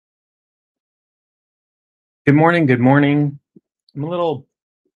Good morning. Good morning. I'm a little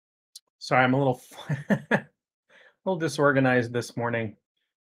sorry. I'm a little a little disorganized this morning.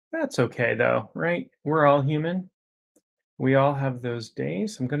 That's okay though, right? We're all human. We all have those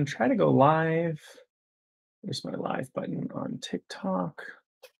days. I'm going to try to go live. There's my live button on TikTok.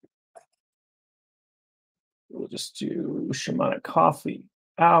 We'll just do Shamanic Coffee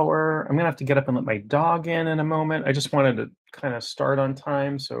Hour. I'm going to have to get up and let my dog in a moment. I just wanted to kind of start on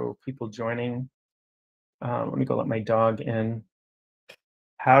time so people joining. Let me go let my dog in.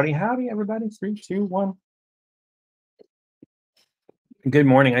 Howdy, howdy, everybody. Three, two, one. Good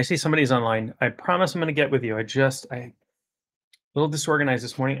morning. I see somebody's online. I promise I'm going to get with you. I a little disorganized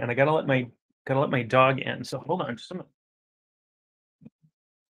this morning, and I gotta let my dog in. So hold on, just a minute.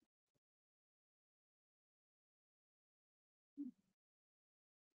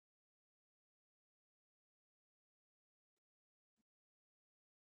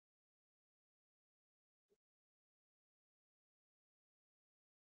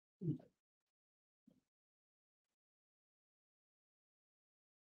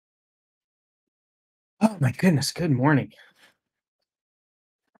 Oh my goodness. Good morning.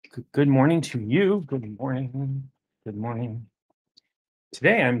 Good morning to you. Good morning. Good morning.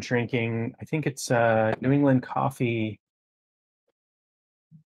 Today I'm drinking. I think it's New England coffee.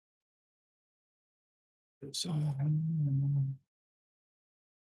 So,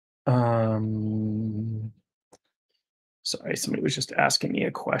 um, sorry, somebody was just asking me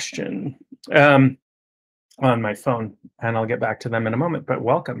a question um, on my phone, and I'll get back to them in a moment. But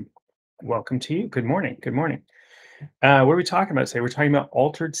welcome to you. Good morning. Good morning. What are we talking about today? We're talking about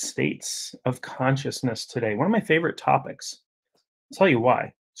altered states of consciousness today. One of my favorite topics. I'll tell you why.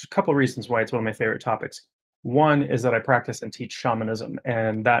 There's a couple of reasons why it's one of my favorite topics. One is that I practice and teach shamanism,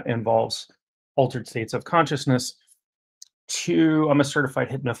 and that involves altered states of consciousness. Two, I'm a certified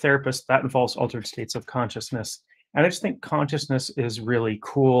hypnotherapist. That involves altered states of consciousness. And I just think consciousness is really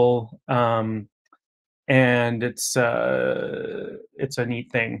cool. And it's a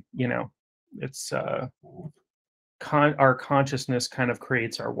neat thing, you know. It's our consciousness kind of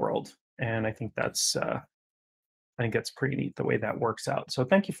creates our world, and I think that's pretty neat the way that works out. So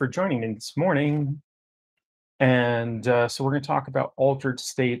thank you for joining me this morning. And so we're going to talk about altered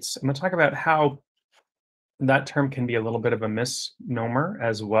states. I'm going to talk about how that term can be a little bit of a misnomer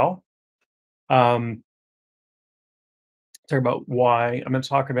as well. um, Talk about why. I'm going to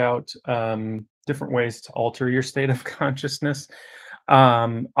talk about different ways to alter your state of consciousness.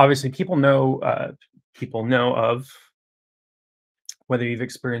 Obviously people know of, whether you've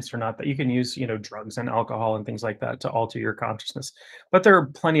experienced or not, that you can use, drugs and alcohol and things like that to alter your consciousness. But there are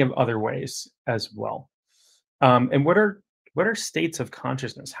plenty of other ways as well. And what are states of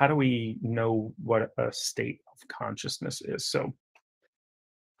consciousness? How do we know what a state of consciousness is? So,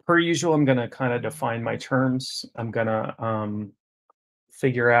 per usual, I'm going to kind of define my terms. I'm going to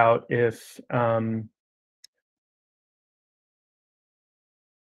figure out if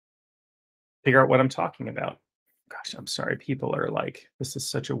figure out what I'm talking about. Gosh, I'm sorry. People are like, this is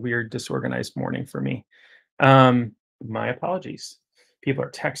such a weird, disorganized morning for me. My apologies. People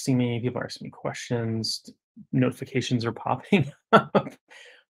are texting me, people are asking me questions, notifications are popping up.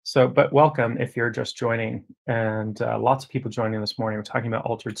 So, but welcome if you're just joining, and lots of people joining this morning. We're talking about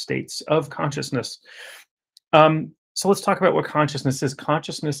altered states of consciousness. So let's talk about what consciousness is.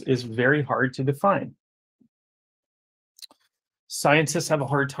 Consciousness is very hard to define. Scientists have a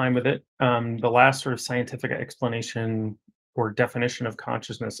hard time with it. The last sort of scientific explanation or definition of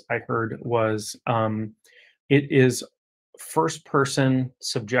consciousness I heard was it is first person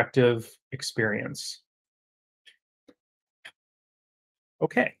subjective experience.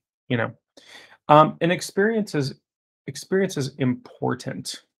 Okay, you know, an experience is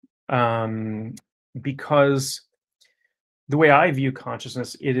important, um, because the way I view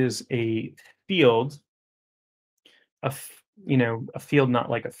consciousness, it is a field, a field not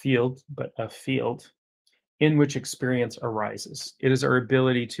like a field, but a field in which experience arises. It is our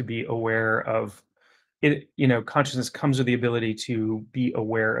ability to be aware of it. Consciousness comes with the ability to be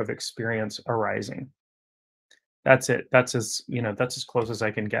aware of experience arising. That's it. That's as close as I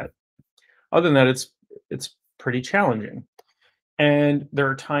can get. Other than that, it's pretty challenging. And there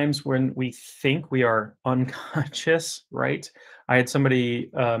are times when we think we are unconscious, right? I had somebody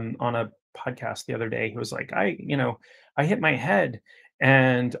on a podcast the other day who was like, I hit my head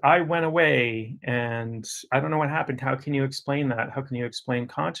and I went away and I don't know what happened. How can you explain that? How can you explain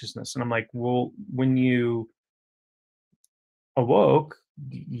consciousness? And I'm like, well, when you awoke,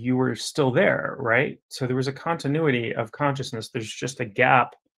 you were still there, right? So there was a continuity of consciousness. There's just a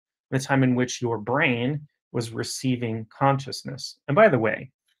gap in the time in which your brain was receiving consciousness. And by the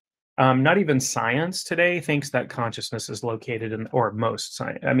way, Not even science today thinks that consciousness is located in, or most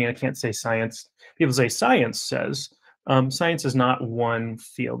science. I mean, I can't say science. People say science says. Science is not one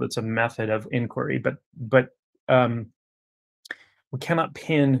field; it's a method of inquiry. But um, we cannot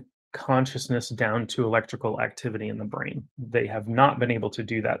pin consciousness down to electrical activity in the brain. They have not been able to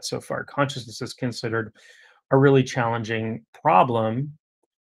do that so far. Consciousness is considered a really challenging problem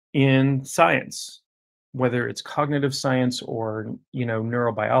in science, whether it's cognitive science or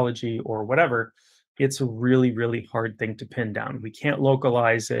neurobiology or whatever. It's a really, really hard thing to pin down. We can't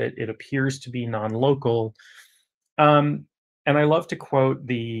localize it. It appears to be non-local. um, and I love to quote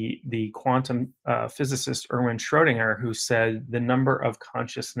the quantum physicist Erwin Schrödinger, who said the number of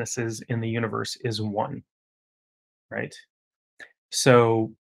consciousnesses in the universe is one. Right.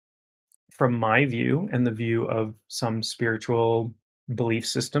 So from my view and the view of some spiritual belief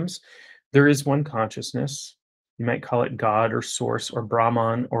systems, there is one consciousness. You might call it God or source or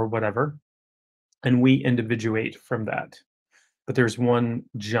Brahman or whatever. And we individuate from that. But there's one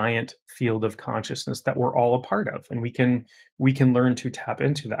giant field of consciousness that we're all a part of. And we can learn to tap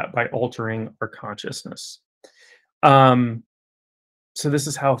into that by altering our consciousness. Um, so this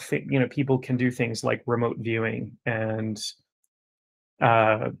is how people can do things like remote viewing and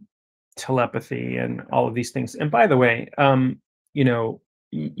uh, telepathy and all of these things. And by the way,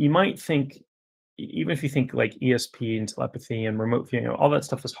 you might think, even if you think like ESP and telepathy and remote viewing, all that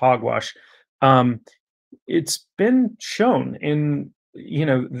stuff is hogwash. Um, it's been shown in,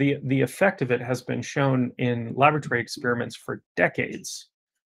 the effect of it has been shown in laboratory experiments for decades,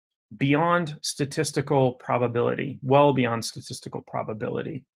 beyond statistical probability, well beyond statistical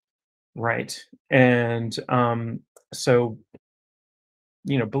probability, right? And so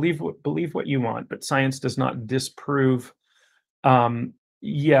believe what you want, but science does not disprove.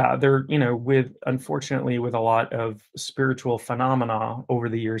 Yeah, there, with unfortunately, with a lot of spiritual phenomena over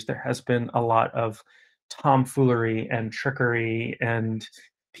the years, there has been a lot of tomfoolery and trickery and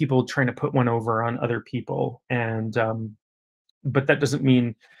people trying to put one over on other people. And but that doesn't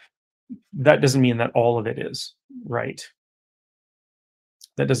mean that all of it is right.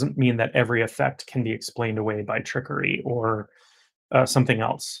 That doesn't mean that every effect can be explained away by trickery or something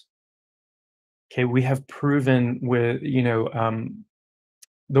else. Okay, we have proven with,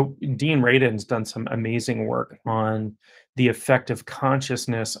 the Dean Radin's done some amazing work on the effect of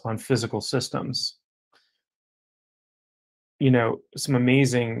consciousness on physical systems. Some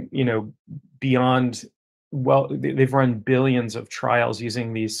amazing, beyond, well, they've run billions of trials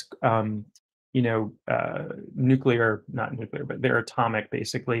using these, nuclear, not nuclear, but they're atomic,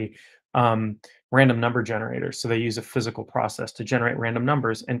 basically, um, random number generators. So they use a physical process to generate random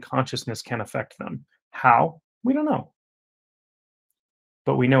numbers, and consciousness can affect them. How? We don't know,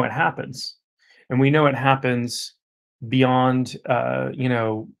 but we know it happens. And we know it happens beyond,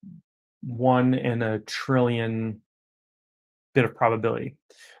 1 in a trillion bit of probability.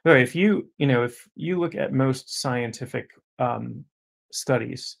 By the way, if you look at most scientific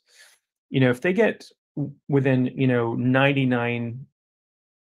studies, if they get within 99%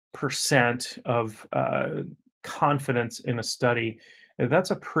 of confidence in a study,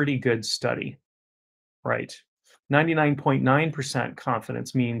 that's a pretty good study, right? 99.9%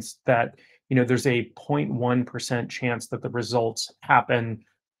 confidence means that there's a 0.1% chance that the results happen,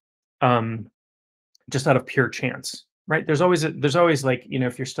 um, just out of pure chance, right? There's always, like,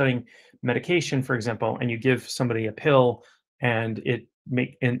 if you're studying medication, for example, and you give somebody a pill and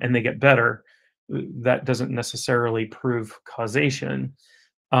and they get better, that doesn't necessarily prove causation.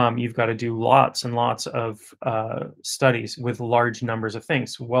 You've got to do lots and lots of studies with large numbers of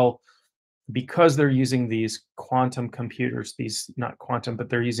things. Well, because they're using these quantum computers, these not quantum, but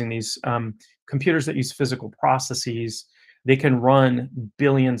they're using these computers that use physical processes, they can run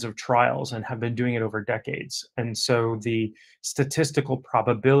billions of trials and have been doing it over decades. And so the statistical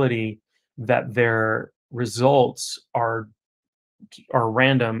probability that their results are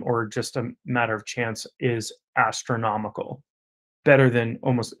random or just a matter of chance is astronomical, better than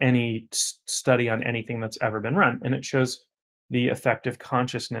almost any study on anything that's ever been run. And it shows the effect of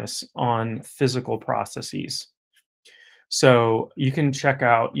consciousness on physical processes. So you can check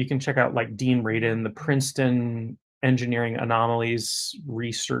out like Dean Radin, the Princeton Engineering Anomalies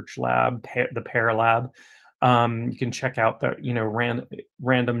Research Lab, the PAIR Lab. You can check out the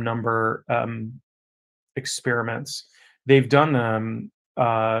random number experiments. They've done them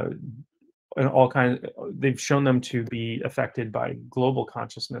and all kinds. They've shown them to be affected by global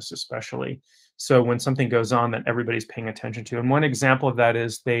consciousness, especially. So when something goes on that everybody's paying attention to, and one example of that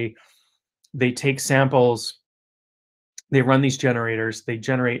is they take samples, they run these generators, they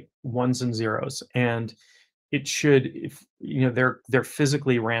generate ones and zeros, and it should, if they're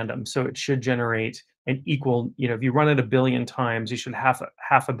physically random, so it should generate an equal, if you run it a billion times, you should have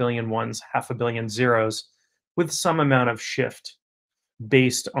half a billion ones, half a billion zeros, with some amount of shift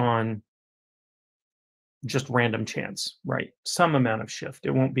based on just random chance, right? Some amount of shift.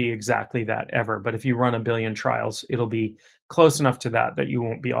 It won't be exactly that ever, but if you run a billion trials, it'll be close enough to that you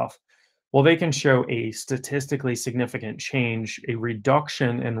won't be off. Well, they can show a statistically significant change, a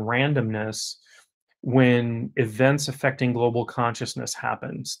reduction in randomness when events affecting global consciousness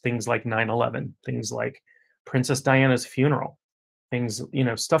happens. Things like 9/11, things like Princess Diana's funeral, things,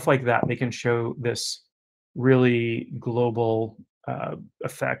 stuff like that. They can show this really global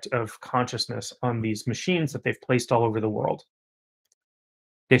effect of consciousness on these machines that they've placed all over the world.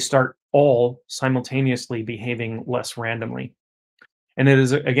 They start all simultaneously behaving less randomly. And it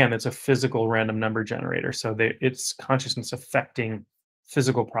is, again, it's a physical random number generator. So it's consciousness affecting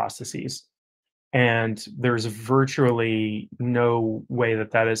physical processes. And there's virtually no way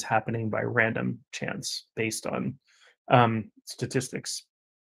that is happening by random chance based on statistics.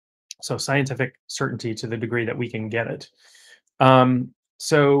 So scientific certainty to the degree that we can get it.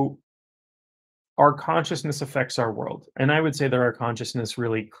 So our consciousness affects our world. And I would say that our consciousness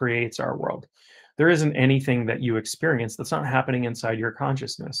really creates our world. There isn't anything that you experience that's not happening inside your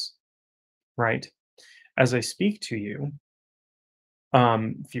consciousness, right? As I speak to you,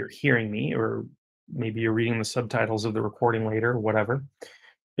 if you're hearing me, or maybe you're reading the subtitles of the recording later, or whatever,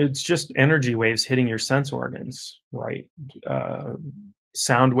 it's just energy waves hitting your sense organs, right?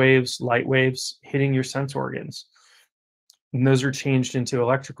 Sound waves, light waves hitting your sense organs. And those are changed into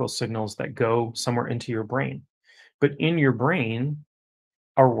electrical signals that go somewhere into your brain. But in your brain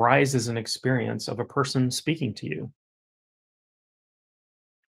arises an experience of a person speaking to you,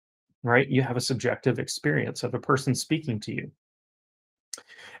 right? You have a subjective experience of a person speaking to you.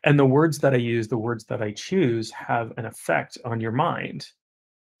 And the words that I use, the words that I choose, have an effect on your mind,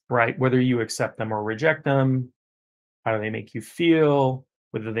 right? Whether you accept them or reject them, how do they make you feel,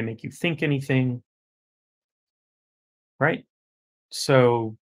 whether they make you think anything, right?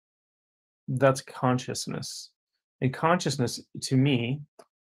 So that's consciousness. And consciousness, to me,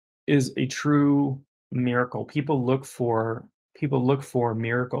 is a true miracle. People look for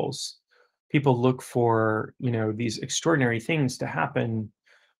miracles. People look for, these extraordinary things to happen,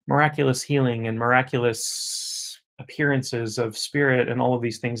 miraculous healing and miraculous appearances of spirit and all of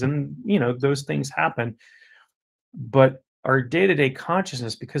these things. And, those things happen. But our day-to-day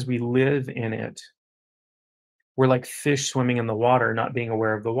consciousness, because we live in it, we're like fish swimming in the water, not being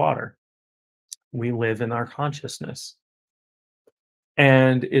aware of the water. We live in our consciousness.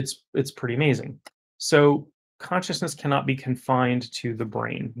 And it's pretty amazing. So consciousness cannot be confined to the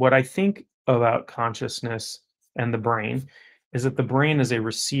brain. What I think about consciousness and the brain is that the brain is a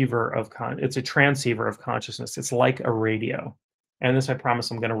receiver of it's a transceiver of consciousness. It's like a radio. And this, I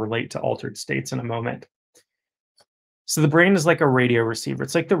promise, I'm going to relate to altered states in a moment. So the brain is like a radio receiver.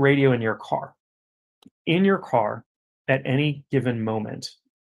 It's like the radio in your car. In your car, at any given moment,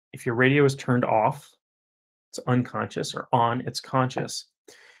 if your radio is turned off, it's unconscious, or on, it's conscious.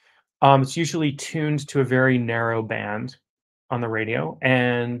 It's usually tuned to a very narrow band on the radio,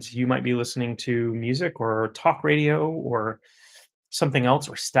 and you might be listening to music or talk radio or something else,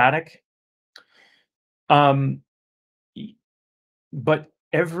 or static. Um, but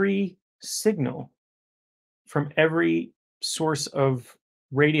every signal from every source of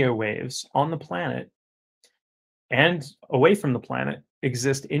radio waves on the planet and away from the planet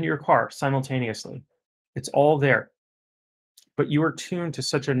exist in your car simultaneously. It's all there. But you are tuned to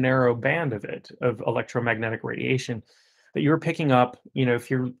such a narrow band of electromagnetic radiation, that you're picking up, if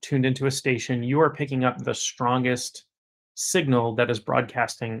you're tuned into a station, you are picking up the strongest signal that is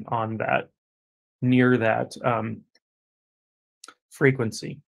broadcasting on that, near that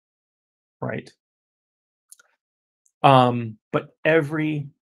frequency, right? But every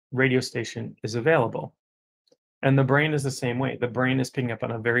radio station is available. And the brain is the same way. The brain is picking up on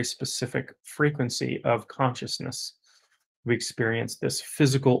a very specific frequency of consciousness. We experience this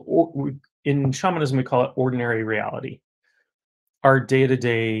physical, in shamanism, we call it ordinary reality, our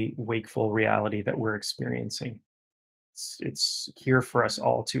day-to-day wakeful reality that we're experiencing. It's here for us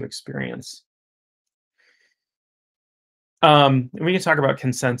all to experience. And we can talk about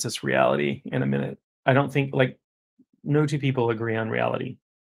consensus reality in a minute. I don't think, no two people agree on reality.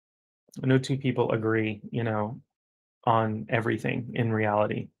 No two people agree, on everything in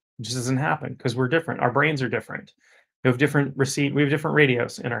reality. It just doesn't happen because we're different. Our brains are different. We have different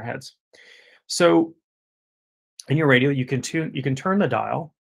radios in our heads. So in your radio, you can turn the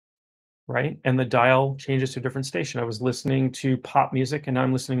dial, right? And the dial changes to a different station. I was listening to pop music and now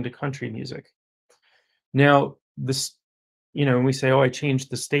I'm listening to country music. Now, this, when we say, "Oh, I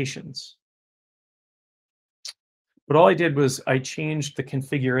changed the stations," but all I did was I changed the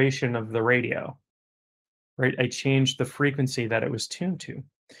configuration of the radio, right? I changed the frequency that it was tuned to.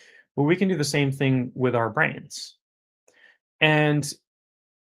 Well, we can do the same thing with our brains. And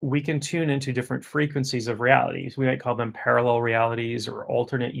we can tune into different frequencies of realities. We might call them parallel realities or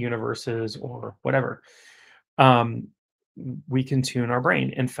alternate universes or whatever. Um, we can tune our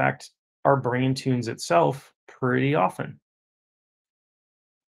brain. In fact, our brain tunes itself pretty often,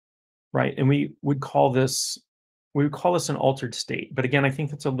 right? And we would call this an altered state. But again, I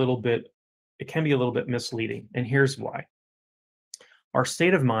think it can be a little bit misleading. And here's why. Our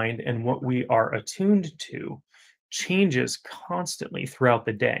state of mind and what we are attuned to changes constantly throughout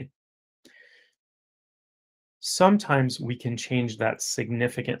the day. Sometimes we can change that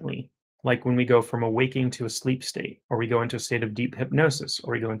significantly, like when we go from a waking to a sleep state, or we go into a state of deep hypnosis,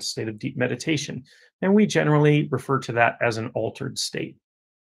 or we go into a state of deep meditation. And we generally refer to that as an altered state.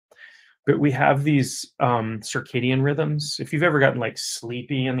 But we have these circadian rhythms. If you've ever gotten like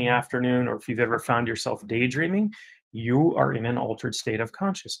sleepy in the afternoon, or if you've ever found yourself daydreaming, you are in an altered state of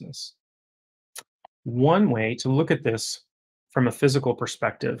consciousness. One way to look at this from a physical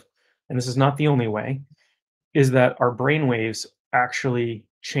perspective, and this is not the only way, is that our brain waves actually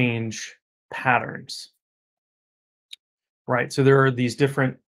change patterns, right? So there are these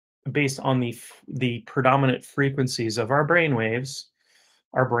different, based on the predominant frequencies of our brain waves,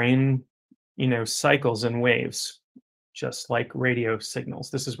 our brain, cycles in waves, just like radio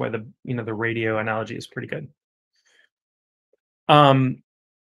signals. This is why the radio analogy is pretty good. Um,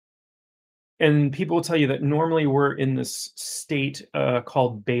 and people will tell you that normally we're in this state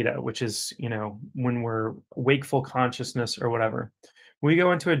called beta, which is, when we're wakeful consciousness or whatever. We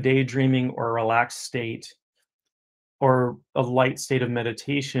go into a daydreaming or a relaxed state or a light state of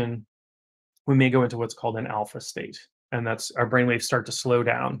meditation, we may go into what's called an alpha state. And that's our brainwaves start to slow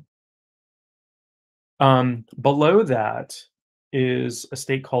down. Below that is a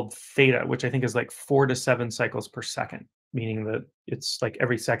state called theta, which I think is like 4 to 7 cycles per second, meaning that it's like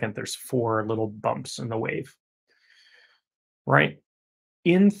every second there's 4 little bumps in the wave, right?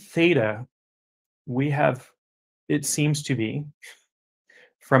 In theta, we have, it seems to be,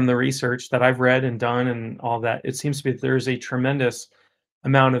 from the research that I've read and done and all that, it seems to be that there's a tremendous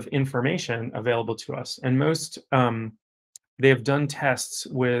amount of information available to us. And they have done tests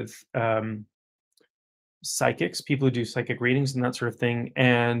with psychics, people who do psychic readings and that sort of thing,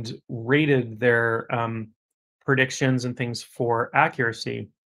 and rated their predictions and things for accuracy.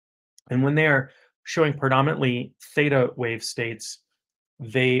 And when they are showing predominantly theta wave states,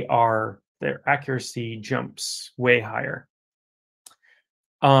 their accuracy jumps way higher.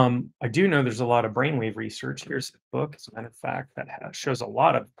 I do know there's a lot of brainwave research. Here's a book, as a matter of fact, that shows a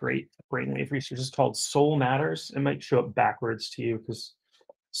lot of great brainwave research. It's called Soul Matters. It might show up backwards to you because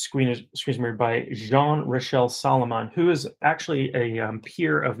excuse me, by Jean Rachel Salomon, who is actually a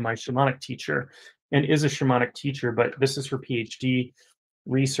peer of my shamanic teacher and is a shamanic teacher, but this is her PhD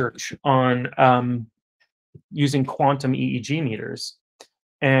research on using quantum EEG meters.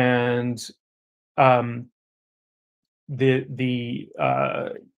 And um, the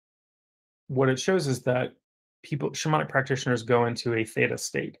what it shows is that shamanic practitioners go into a theta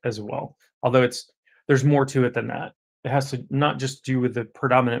state as well. Although there's more to it than that. It has to not just do with the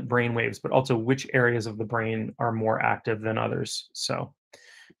predominant brain waves, but also which areas of the brain are more active than others. So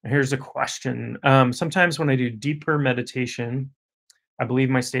here's a question. Sometimes when I do deeper meditation, I believe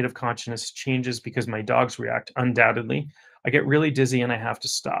my state of consciousness changes because my dogs react. Undoubtedly, I get really dizzy and I have to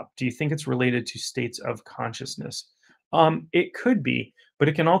stop. Do you think it's related to states of consciousness? It could be, but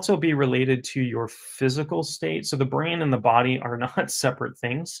it can also be related to your physical state. So the brain and the body are not separate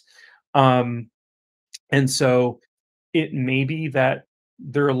things. Um, and so it may be that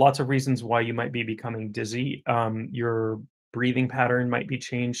there are lots of reasons why you might be becoming dizzy. Your breathing pattern might be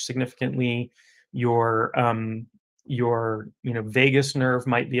changed significantly. Your vagus nerve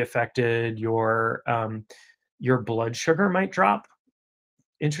might be affected. Your blood sugar might drop,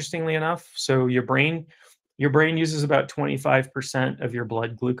 interestingly enough. So your brain uses about 25% of your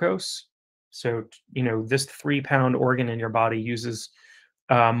blood glucose. So, this 3-pound organ in your body uses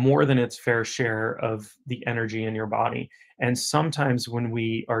more than its fair share of the energy in your body. And sometimes when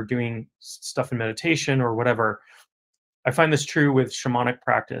we are doing stuff in meditation or whatever, I find this true with shamanic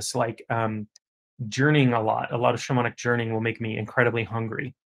practice, like journeying a lot. A lot of shamanic journeying will make me incredibly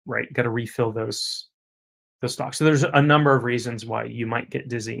hungry, right? Got to refill those stocks. So there's a number of reasons why you might get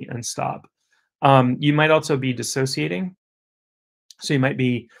dizzy and stop. You might also be dissociating. So you might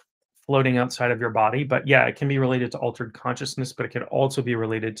be floating outside of your body. But yeah, it can be related to altered consciousness, but it can also be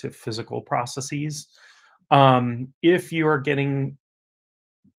related to physical processes. If you are getting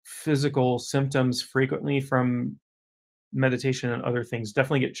physical symptoms frequently from meditation and other things,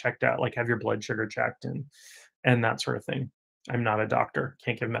 definitely get checked out, like have your blood sugar checked and that sort of thing. I'm not a doctor,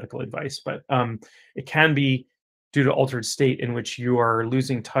 can't give medical advice, but it can be due to altered state in which you are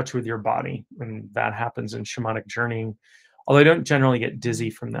losing touch with your body, and that happens in shamanic journeying. Although I don't generally get dizzy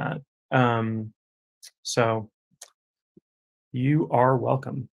from that. So you are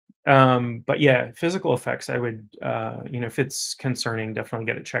welcome. But yeah, physical effects, I would, if it's concerning, definitely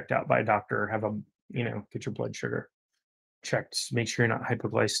get it checked out by a doctor. Have a, get your blood sugar checked. Make sure you're not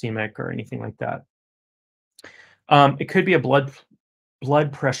hypoglycemic or anything like that. It could be a blood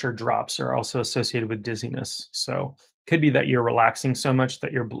pressure drops are also associated with dizziness. So could be that you're relaxing so much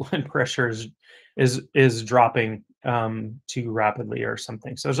that your blood pressure is dropping too rapidly or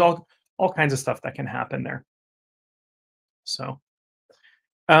something. So there's all kinds of stuff that can happen there. So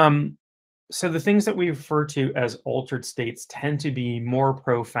um, so the things that we refer to as altered states tend to be more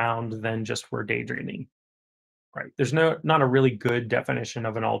profound than just we're daydreaming. Right. There's not a really good definition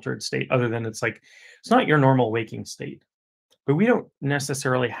of an altered state other than it's not your normal waking state. But we don't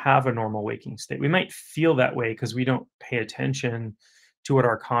necessarily have a normal waking state. We might feel that way because we don't pay attention to what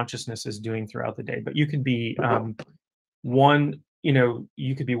our consciousness is doing throughout the day. But you could be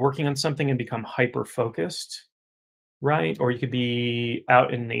you could be working on something and become hyper focused, right? Or you could be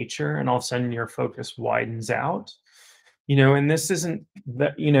out in nature and all of a sudden your focus widens out. And this isn't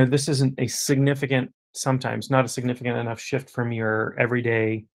a significant, sometimes not a significant enough shift from your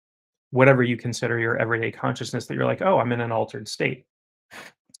everyday, whatever you consider your everyday consciousness, that you're like, oh, I'm in an altered state.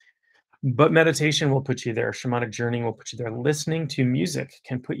 But meditation will put you there. Shamanic journeying will put you there. Listening to music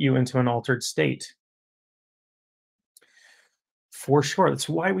can put you into an altered state. For sure. That's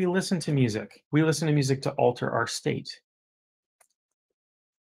why we listen to music. We listen to music to alter our state.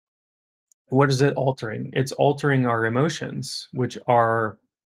 What is it altering? It's altering our emotions, which are,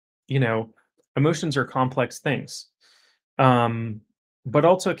 you know, emotions are complex things. Um, but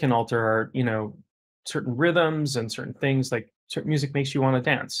also can alter our, certain rhythms and certain things. Like certain music makes you want to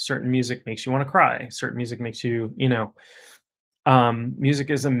dance, certain music makes you want to cry, certain music makes you, music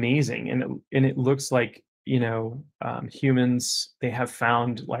is amazing. And it looks like, humans, they have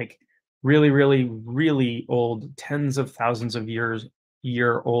found like really, really, really old, tens of thousands of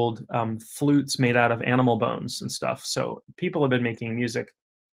year old flutes made out of animal bones and stuff. So people have been making music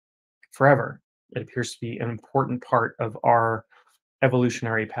forever. It appears to be an important part of our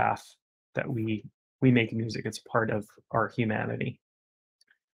evolutionary path, that we make music. It's part of our humanity.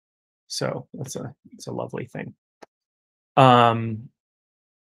 So it's a lovely thing. Um,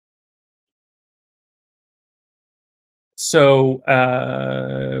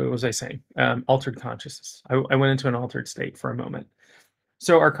 what was I saying? Altered consciousness. I went into an altered state for a moment.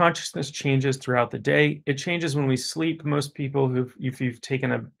 So our consciousness changes throughout the day. It changes when we sleep. Most people if you've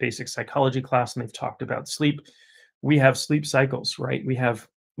taken a basic psychology class and they've talked about sleep, we have sleep cycles, right? We have,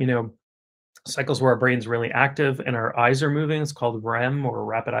 cycles where our brain's really active and our eyes are moving. It's called REM, or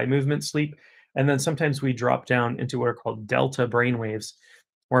rapid eye movement sleep. And then sometimes we drop down into what are called delta brain waves,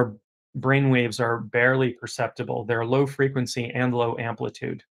 where brain waves are barely perceptible. They're low frequency and low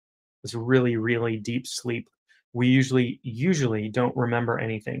amplitude. It's really, really deep sleep. We usually don't remember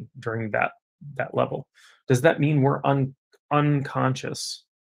anything during that level. Does that mean we're unconscious?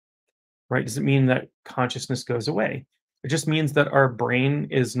 Right? Does it mean that consciousness goes away? It just means that our brain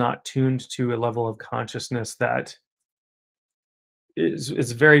is not tuned to a level of consciousness that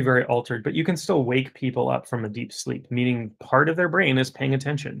is very, very altered. But you can still wake people up from a deep sleep, meaning part of their brain is paying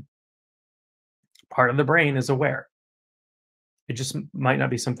attention. Part of the brain is aware. It just might not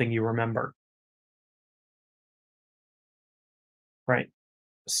be something you remember. Right.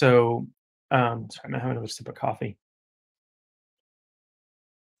 So, sorry, I'm having another sip of coffee.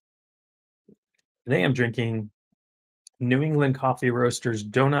 Today I'm drinking New England Coffee Roasters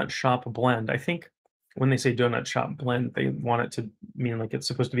Donut Shop Blend. I think when they say donut shop blend, they want it to mean like it's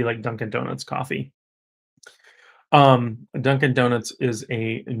supposed to be like Dunkin' Donuts coffee. Dunkin' Donuts is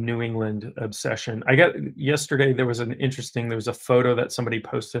a New England obsession. I got yesterday there was a photo that somebody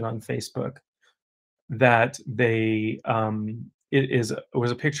posted on Facebook that it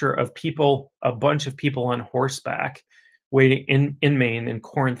was a picture of a bunch of people on horseback waiting in Maine, in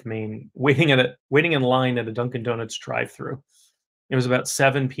Corinth, Maine, waiting in line at a Dunkin' Donuts drive-through. It was about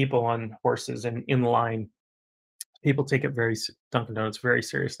 7 people on horses and in line. People take it Dunkin' Donuts very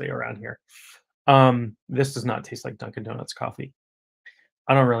seriously around here. This does not taste like Dunkin' Donuts coffee.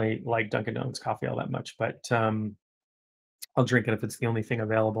 I don't really like Dunkin' Donuts coffee all that much, but I'll drink it if it's the only thing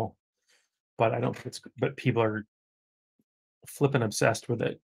available. But I don't think it's but people are flipping obsessed with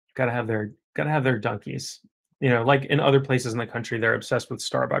it. Gotta have Gotta have their donkeys. You know, like in other places in the country, they're obsessed with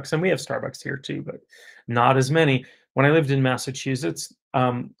Starbucks, and we have Starbucks here too, but not as many. When I lived in Massachusetts,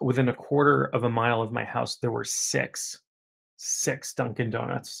 within a quarter of a mile of my house, there were six Dunkin'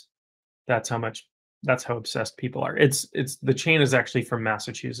 Donuts. That's how much that's how obsessed people are. It's the chain is actually from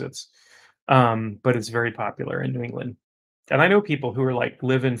Massachusetts, but it's very popular in New England. And I know people who are like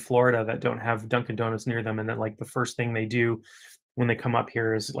live in Florida that don't have Dunkin' Donuts near them, and then like the first thing they do when they come up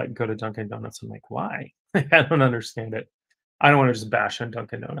here is like go to Dunkin' Donuts. I'm like, why? I don't understand it. I don't want to just bash on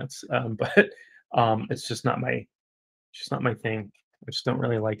Dunkin' Donuts, but it's just not my thing. I just don't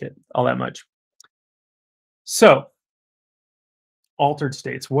really like it all that much. So, altered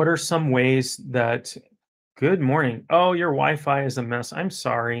states. What are some ways that good morning. Oh, your Wi-Fi is a mess. I'm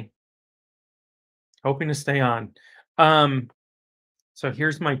sorry. Hoping to stay on. Um, so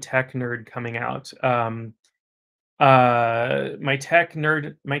here's my tech nerd coming out. My tech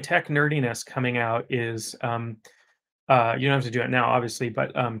nerdiness coming out is you don't have to do it now, obviously,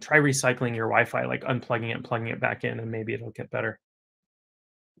 but try recycling your Wi-Fi, like unplugging it and plugging it back in, and maybe it'll get better.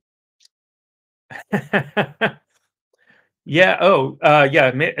 Yeah. Oh, yeah.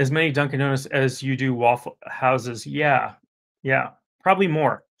 As many Dunkin' Donuts as you do Waffle Houses. Yeah. Yeah. Probably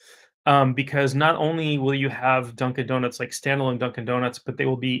more. Because not only will you have Dunkin' Donuts, like standalone Dunkin' Donuts, but they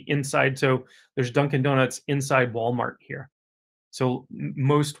will be inside. So there's Dunkin' Donuts inside Walmart here. So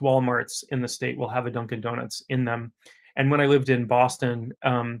most Walmarts in the state will have a Dunkin' Donuts in them. And when I lived in Boston,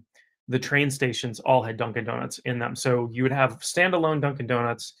 the train stations all had Dunkin' Donuts in them. So you would have standalone Dunkin'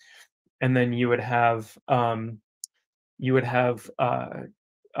 Donuts, and then you would have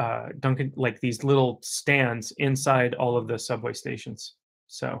Dunkin' like these little stands inside all of the subway stations.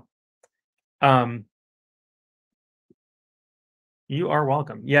 So um, you are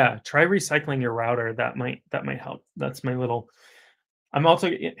welcome. Yeah, try recycling your router. That might help. That's my little. I'm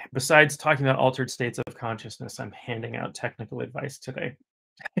also besides talking about altered states of consciousness, I'm handing out technical advice today.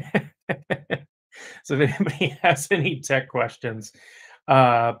 So if anybody has any tech questions,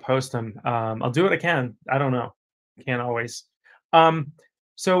 post them. I'll do what I can. I don't know. Can't always. Um,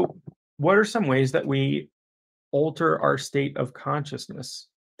 so what are some ways that we alter our state of consciousness?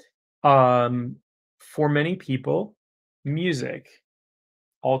 Um, for many people, music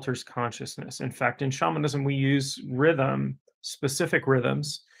alters consciousness. In fact, in shamanism, we use specific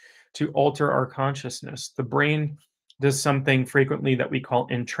rhythms, to alter our consciousness. The brain does something frequently that we call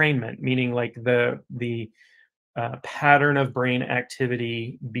entrainment, meaning like the pattern of brain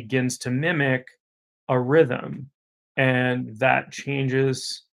activity begins to mimic a rhythm, and that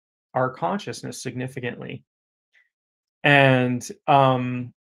changes our consciousness significantly. And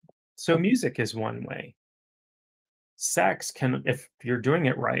so, music is one way. Sex can, if you're doing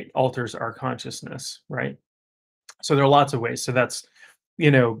it right, alters our consciousness, right? So there are lots of ways. So that's,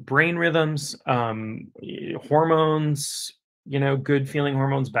 brain rhythms, hormones, good feeling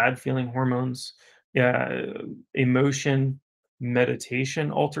hormones, bad feeling hormones, uh, emotion,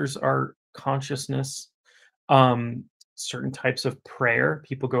 meditation alters our consciousness. Um, certain types of prayer,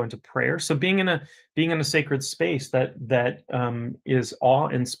 people go into prayer. So being in a sacred space that is awe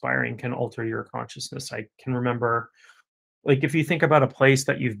inspiring can alter your consciousness. I can remember, like, if you think about a place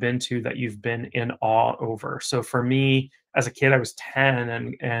that you've been to that you've been in awe over. So for me, as a kid, I was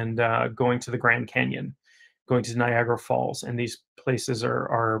 10 and going to the Grand Canyon, going to Niagara Falls, and these places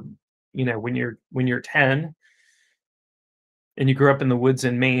are when you're 10 and you grew up in the woods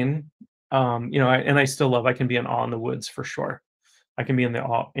in Maine, and I still love. I can be in awe in the woods for sure. I can be in the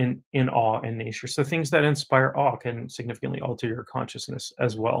awe in awe in nature. So things that inspire awe can significantly alter your consciousness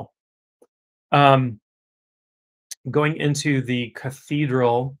as well. Um, Going into the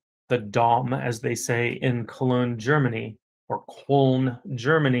cathedral, the Dom, as they say in Cologne, Germany, or Cologne,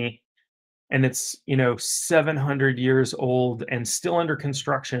 Germany, and it's 700 years old and still under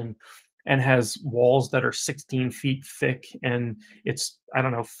construction, and has walls that are 16 feet thick, and it's, I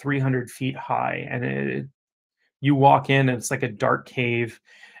don't know, 300 feet high, and you walk in and it's like a dark cave,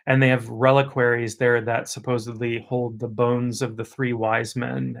 and they have reliquaries there that supposedly hold the bones of the three wise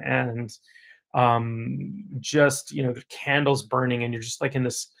men, and just the candles burning, and you're just like in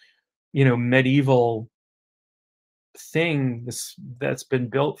this medieval thing, this that's been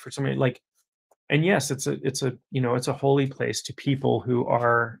built for somebody, like. And yes, it's a holy place to people who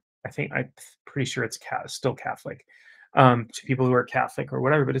are, I'm pretty sure it's still Catholic, to people who are Catholic or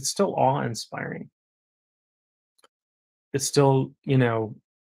whatever, but it's still awe inspiring. It's still,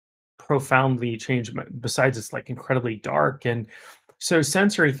 profoundly changed. Besides, it's like incredibly dark, and so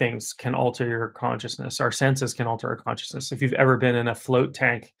sensory things can alter your consciousness. Our senses can alter our consciousness. If you've ever been in a float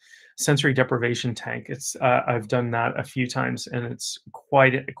tank, sensory deprivation tank. It's I've done that a few times, and it's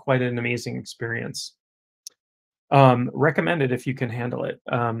quite an amazing experience. Recommended if you can handle it.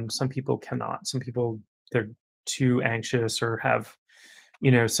 Some people cannot. Some people, they're too anxious or have,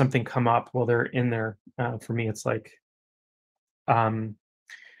 something come up while they're in there. For me, it's like, um,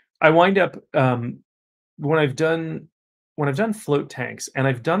 I wind up, when I've done float tanks, and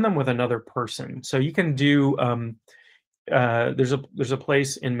I've done them with another person. So you can do, there's a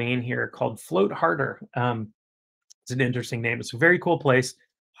place in Maine here called Float Harder. It's an interesting name. It's a very cool place.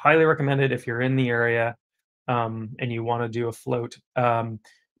 Highly recommended if you're in the area, and you want to do a float.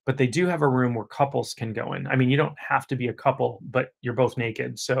 But they do have a room where couples can go in. I mean, you don't have to be a couple, but you're both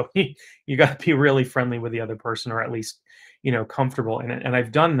naked, so you got to be really friendly with the other person, or at least comfortable in it. And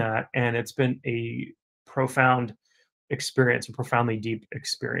I've done that, and it's been a profound experience, a profoundly deep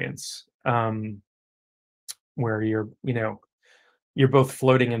experience, where you're both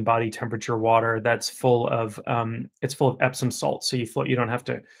floating in body temperature water that's full of it's full of Epsom salt. So you float, you don't have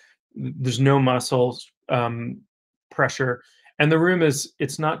to, there's no muscles pressure. And the room is,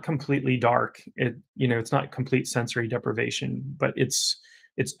 it's not completely dark. It's not complete sensory deprivation, but it's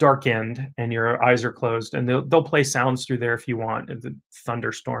darkened, and your eyes are closed, and they'll play sounds through there if you want, the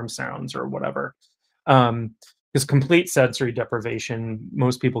thunderstorm sounds or whatever. Um, because complete sensory deprivation,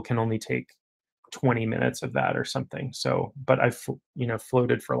 most people can only take 20 minutes of that or something. So, but I've,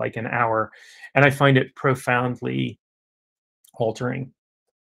 floated for like an hour, and I find it profoundly altering,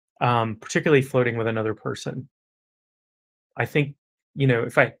 particularly floating with another person. I think,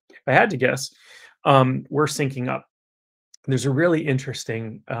 if I had to guess, we're syncing up. There's a really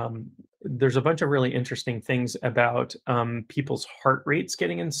interesting, there's a bunch of really interesting things about people's heart rates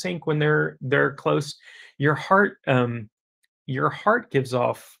getting in sync when they're close. Your heart, gives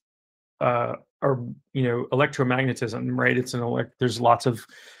off or electromagnetism, right? There's lots of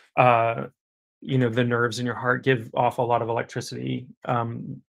the nerves in your heart give off a lot of electricity,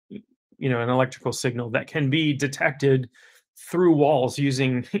 an electrical signal that can be detected through walls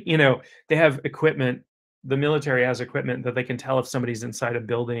using they have equipment. The military has equipment that they can tell if somebody's inside a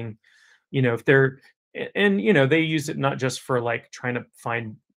building, if they're and they use it not just for like trying to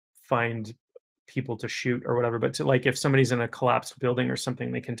find people to shoot or whatever, but to, like, if somebody's in a collapsed building or something,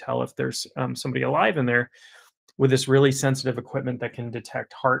 they can tell if there's somebody alive in there with this really sensitive equipment that can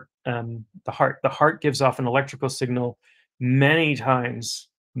detect the heart gives off an electrical signal many times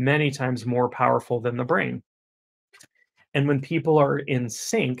more powerful than the brain. And when people are in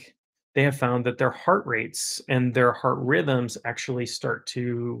sync, they have found that their heart rates and their heart rhythms actually start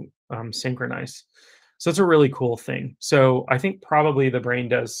to synchronize. So it's a really cool thing. So I think probably the brain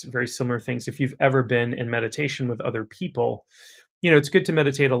does very similar things. If you've ever been in meditation with other people, it's good to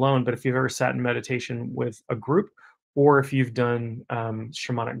meditate alone, but if you've ever sat in meditation with a group, or if you've done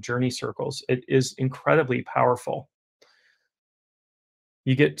shamanic journey circles, it is incredibly powerful.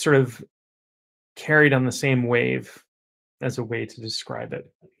 You get sort of carried on the same wave, as a way to describe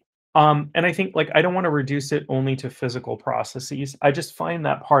it. And I think, like, I don't want to reduce it only to physical processes. I just find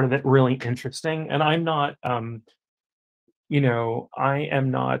that part of it really interesting. And I'm not, I am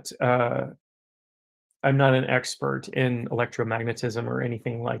not, I'm not an expert in electromagnetism or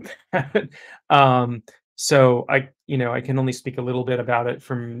anything like that. So I can only speak a little bit about it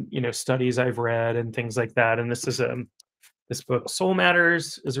from, studies I've read and things like that. And this book, Soul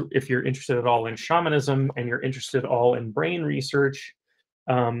Matters, is if you're interested at all in shamanism and you're interested at all in brain research.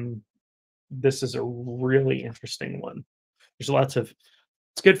 Um, this is a really interesting one. There's lots of,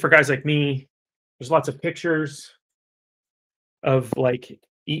 it's good for guys like me. There's lots of pictures of like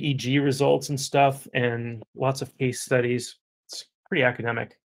EEG results and stuff, and lots of case studies. It's pretty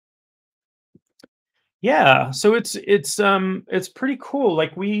academic. Yeah, so it's pretty cool.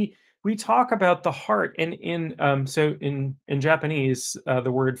 Like we talk about the heart, and in Japanese,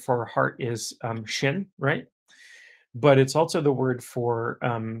 the word for heart is shin, right? But it's also the word for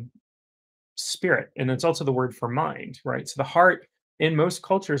spirit, and it's also the word for mind, right? So the heart, in most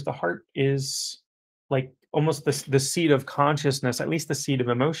cultures, the heart is like almost the seat of consciousness, at least the seat of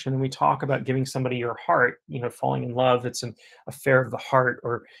emotion. And we talk about giving somebody your heart, falling in love, it's an affair of the heart,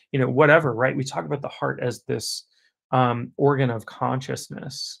 or whatever, right? We talk about the heart as this organ of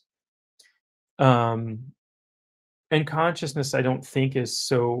consciousness. um and consciousness, I don't think, is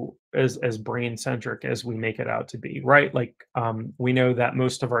so as brain centric as we make it out to be, right? Like, we know that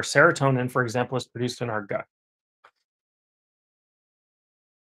most of our serotonin, for example, is produced in our gut,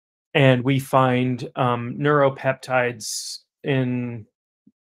 and we find neuropeptides in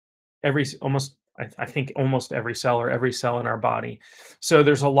almost I think almost every cell or every cell in our body. So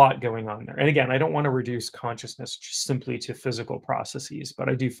there's a lot going on there. And again, I don't want to reduce consciousness just simply to physical processes, but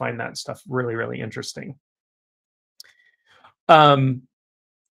I do find that stuff really, really interesting. Um,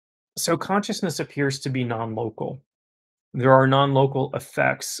 so consciousness appears to be non-local. There are non-local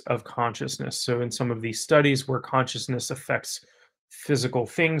effects of consciousness. So in some of these studies where consciousness affects physical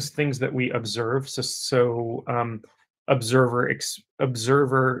things, things that we observe,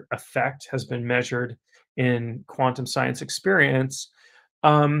 observer effect has been measured in quantum science experience.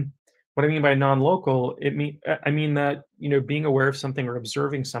 What I mean by non-local, I mean that, being aware of something or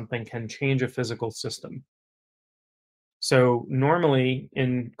observing something can change a physical system. So normally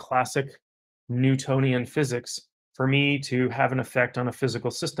in classic Newtonian physics, for me to have an effect on a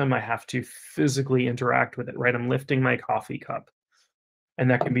physical system, I have to physically interact with it, right? I'm lifting my coffee cup, and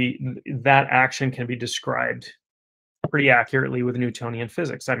that action can be described pretty accurately with Newtonian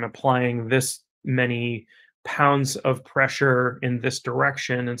physics. I'm applying this many pounds of pressure in this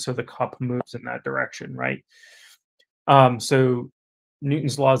direction, and so the cup moves in that direction, right? So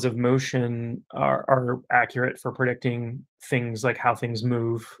Newton's laws of motion are accurate for predicting things like how things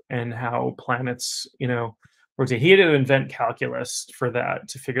move and how planets, rotate. He had to invent calculus for that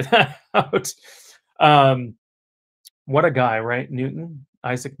to figure that out. Um, what a guy, right? Newton,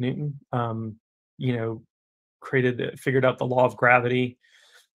 Isaac Newton, you know, figured out the law of gravity.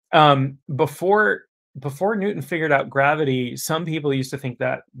 Before Newton figured out gravity, some people used to think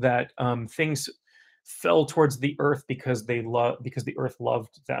that things fell towards the earth because the earth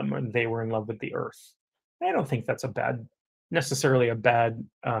loved them and they were in love with the earth. I don't think that's necessarily a bad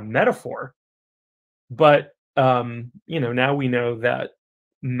metaphor, but now we know that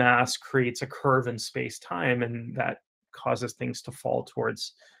mass creates a curve in space time, and that causes things to fall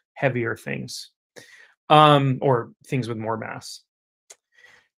towards heavier things, or things with more mass.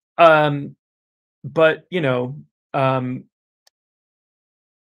 Um, but Newton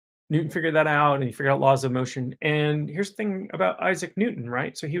figured that out, and he figured out laws of motion. And here's the thing about Isaac Newton,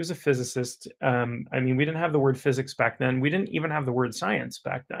 right? So he was a physicist. I mean, we didn't have the word physics back then. We didn't even have the word science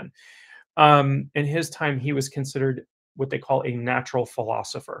back then. In his time, he was considered what they call a natural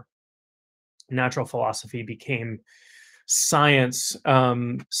philosopher. Natural philosophy became science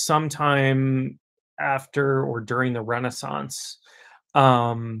sometime after or during the Renaissance.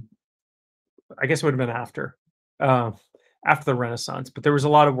 Um, I guess it would have been uh, after the Renaissance, but there was a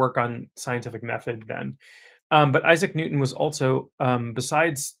lot of work on scientific method then. But Isaac Newton was also,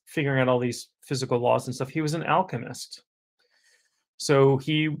 besides figuring out all these physical laws and stuff, he was an alchemist. So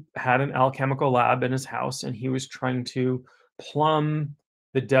he had an alchemical lab in his house, and he was trying to plumb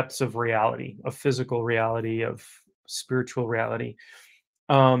the depths of reality, of physical reality, of spiritual reality.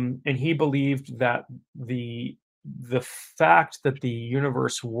 And he believed that the fact that the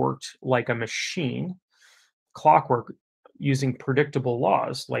universe worked like a machine, clockwork, using predictable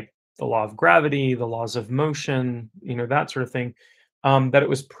laws like the law of gravity, the laws of motion, that sort of thing, that it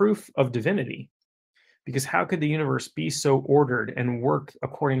was proof of divinity. Because how could the universe be so ordered and work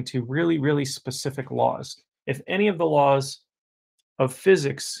according to really, really specific laws? If any of the laws of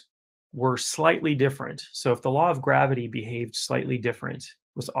physics were slightly different, so if the law of gravity behaved slightly different,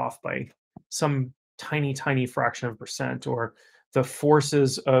 was off by some tiny, tiny fraction of a percent, or the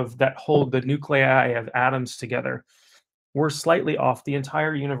forces that hold the nuclei of atoms together were slightly off, the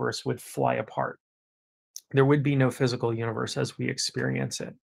entire universe would fly apart. There would be no physical universe as we experience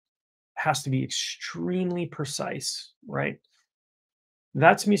it. Has to be extremely precise, right?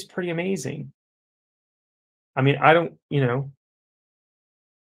 That to me is pretty amazing. I mean, I don't,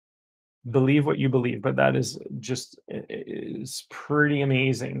 believe what you believe, but that is pretty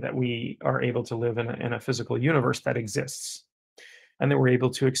amazing that we are able to live in a physical universe that exists, and that we're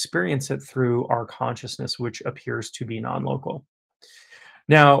able to experience it through our consciousness, which appears to be non-local.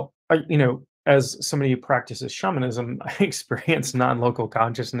 Now, as somebody who practices shamanism, I experience non-local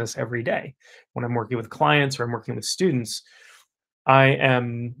consciousness every day. When I'm working with clients or I'm working with students, I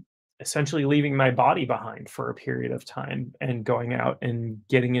am essentially leaving my body behind for a period of time and going out and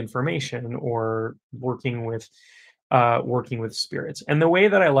getting information or working with spirits. And the way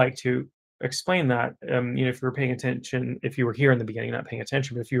that I like to explain that, if you were paying attention, if you were here in the beginning, not paying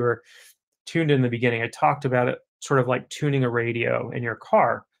attention, but if you were tuned in the beginning, I talked about it sort of like tuning a radio in your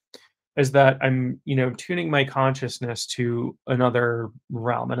car, is that I'm, tuning my consciousness to another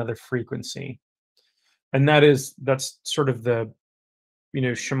realm, another frequency. And that's sort of the,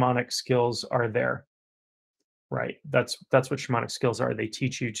 shamanic skills are there, right? That's what shamanic skills are. They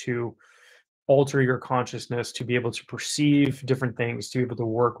teach you to alter your consciousness, to be able to perceive different things, to be able to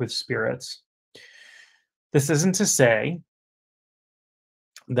work with spirits. This isn't to say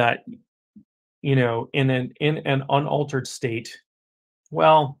that in an unaltered state.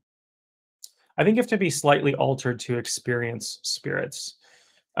 Well, I think you have to be slightly altered to experience spirits,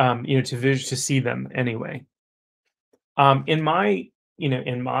 to see them anyway. In my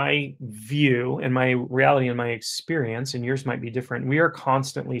in my view, in my reality, in my experience, and yours might be different, we are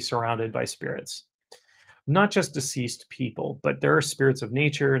constantly surrounded by spirits, not just deceased people, but there are spirits of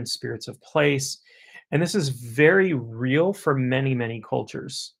nature and spirits of place. And this is very real for many, many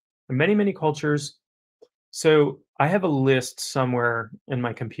cultures. Many, many cultures. So I have a list somewhere in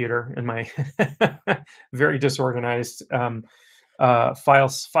my computer, in my very disorganized filing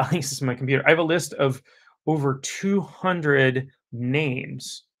system on my computer. I have a list of over 200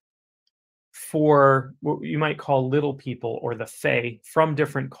 names for what you might call little people or the Fae from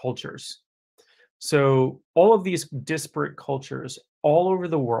different cultures. So all of these disparate cultures all over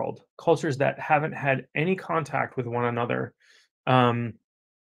the world, cultures that haven't had any contact with one another, um,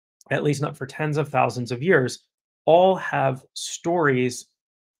 at least not for tens of thousands of years, all have stories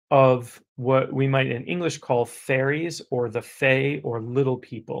of what we might in English call fairies or the Fae or little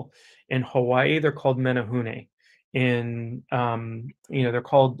people. In Hawaii, they're called menehune. They're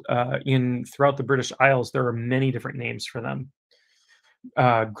called in throughout the British Isles. There are many different names for them.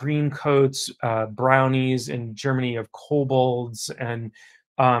 Green coats, brownies. In Germany, of kobolds, and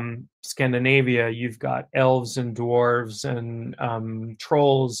Scandinavia, you've got elves and dwarves and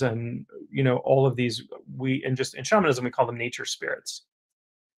trolls, and all of these. Just in shamanism, we call them nature spirits,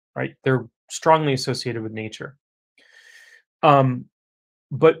 right? They're strongly associated with nature. Um,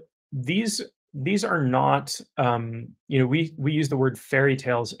 but these are not, we use the word fairy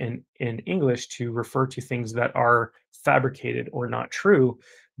tales in English to refer to things that are fabricated or not true,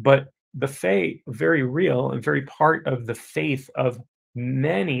 but the Fae very real and very part of the faith of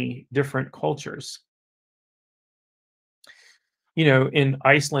many different cultures. In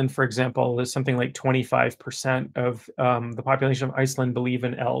Iceland, for example, there's something like 25% of the population of Iceland believe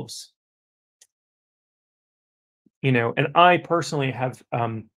in elves. And I personally have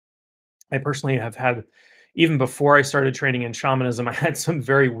had, even before I started training in shamanism, I had some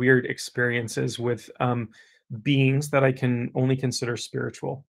very weird experiences with beings that I can only consider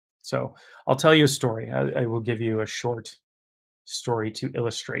spiritual. So I'll tell you a story. I will give you a short story to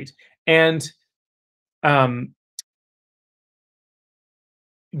illustrate. And um,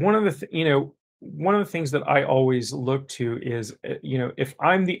 one of the things that I always look to is,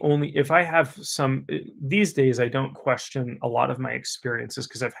 if I have these days, I don't question a lot of my experiences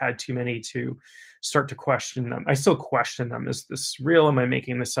because I've had too many to start to question them. I still question them. Is this real? Am I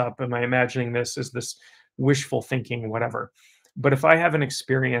making this up? Am I imagining this? Is this wishful thinking? Whatever. But if I have an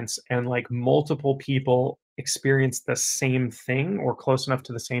experience and like multiple people experience the same thing or close enough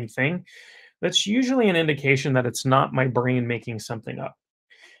to the same thing, that's usually an indication that it's not my brain making something up.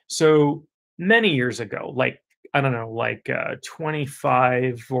 So many years ago, like, I don't know, like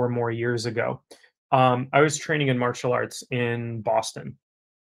 25 or more years ago, I was training in martial arts in Boston,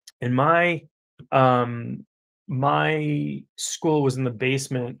 and um, my school was in the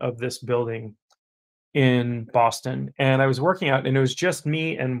basement of this building in Boston, and I was working out, and it was just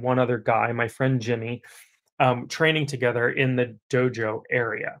me and one other guy, my friend Jimmy, training together in the dojo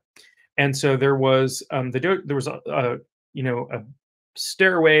area. And so there was a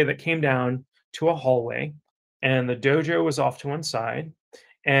stairway that came down to a hallway, and the dojo was off to one side.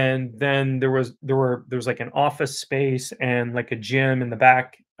 And then there was like an office space and like a gym in the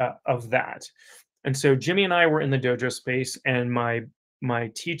back of that. And so Jimmy and I were in the dojo space, and my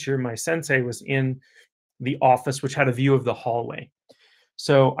teacher, my sensei, was in the office, which had a view of the hallway.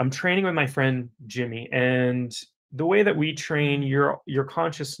 So I'm training with my friend Jimmy, and the way that we train your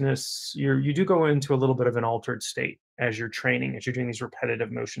consciousness, you do go into a little bit of an altered state as you're training, as you're doing these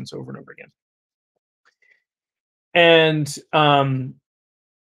repetitive motions over and over again.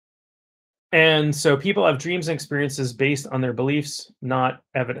 And so people have dreams and experiences based on their beliefs, not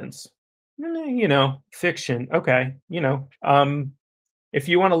evidence. Fiction. Okay, if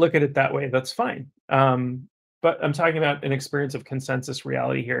you want to look at it that way, that's fine. But I'm talking about an experience of consensus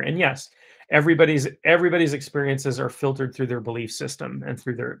reality here. And yes, everybody's experiences are filtered through their belief system and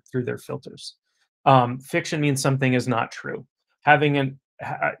through their filters. Fiction means something is not true. And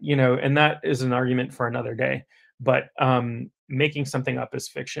that is an argument for another day. But making something up is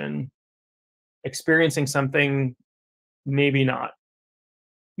fiction. Experiencing something, maybe not.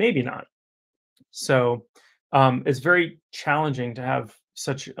 Maybe not. So it's very challenging to have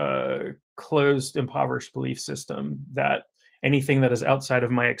such a closed, impoverished belief system that anything that is outside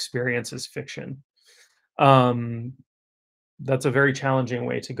of my experience is fiction. Um, that's a very challenging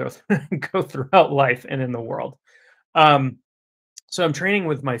way to go go throughout life and in the world. Um, So I'm training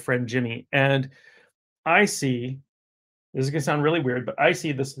with my friend Jimmy, and I see, this is gonna sound really weird, but I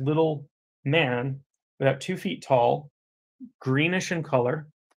see this little man about 2 feet tall, greenish in color,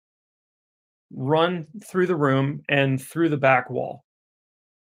 run through the room and through the back wall.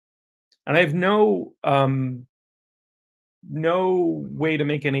 And I have no way to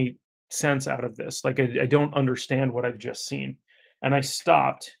make any sense out of this. Like I don't understand what I've just seen. And I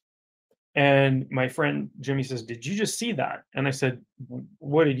stopped, and my friend Jimmy says, "Did you just see that?" And I said,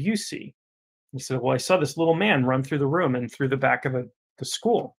 What did you see?" He said, "Well, I saw this little man run through the room and through the back of the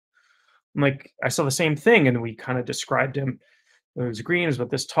school." I'm like, "I saw the same thing." And we kind of described him. It was green, he was about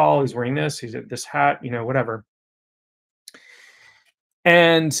this tall, he's wearing this, he's at this hat, whatever.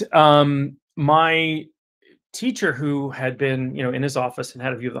 And my teacher, who had been, in his office and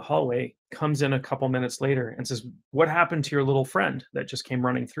had a view of the hallway, comes in a couple minutes later and says, "What happened to your little friend that just came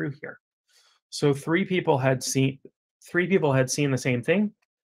running through here?" So three people had seen the same thing.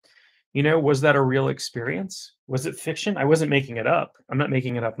 Was that a real experience? Was it fiction? I wasn't making it up. I'm not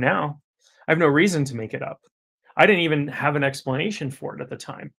making it up now. I have no reason to make it up. I didn't even have an explanation for it at the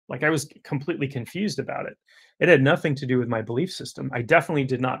time. Like, I was completely confused about it. It had nothing to do with my belief system. I definitely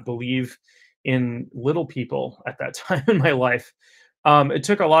did not believe in little people at that time in my life. It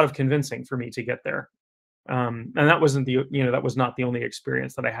took a lot of convincing for me to get there. And that was not the only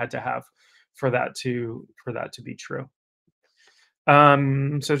experience that I had to have for that to be true.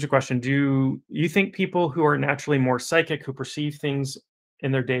 So it's a question. Do you think people who are naturally more psychic, who perceive things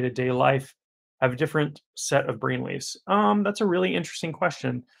in their day-to-day life, have a different set of brainwaves? That's a really interesting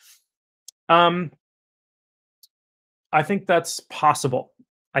question. Um, I think that's possible.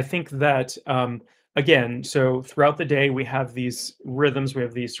 I think that, again, so throughout the day, we have these rhythms, we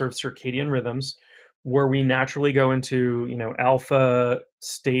have these sort of circadian rhythms where we naturally go into, alpha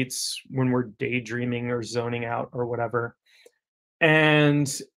states when we're daydreaming or zoning out or whatever.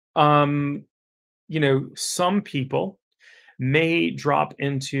 And, um, some people may drop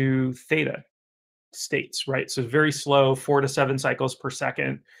into theta states, right? So very slow, 4 to 7 cycles per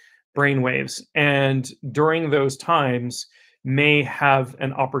second brain waves. And during those times, may have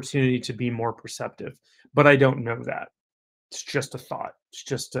an opportunity to be more perceptive. But I don't know that. It's just a thought. It's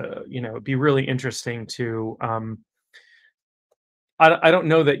just it'd be really interesting to I don't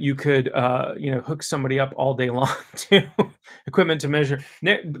know that you could, hook somebody up all day long to equipment to measure.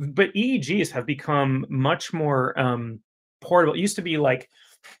 But EEGs have become much more portable. It used to be like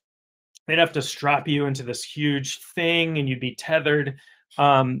they'd have to strap you into this huge thing and you'd be tethered.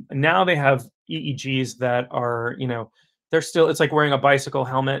 Now they have EEGs that are, they're still. It's like wearing a bicycle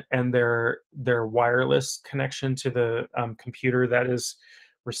helmet, and their wireless connection to the computer that is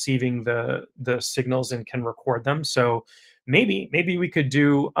receiving the signals and can record them. So maybe we could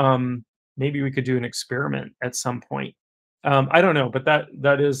do an experiment at some point. I don't know, but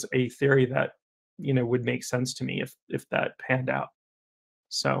that is a theory that would make sense to me if that panned out.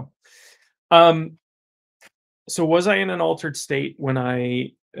 So um, so was I in an altered state when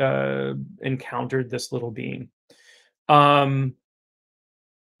I encountered this little being? Um,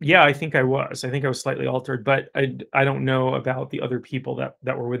 yeah, I think I was. I think I was slightly altered, but I don't know about the other people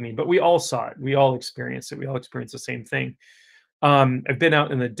that were with me. But we all saw it. We all experienced it. We all experienced the same thing. I've been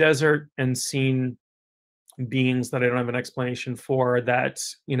out in the desert and seen beings that I don't have an explanation for that,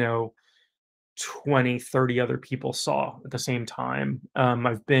 20, 30 other people saw at the same time.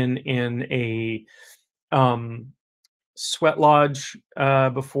 I've been in a um, sweat lodge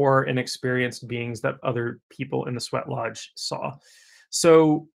before and experienced beings that other people in the sweat lodge saw.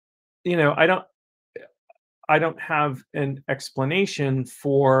 So, you know, I don't I don't have an explanation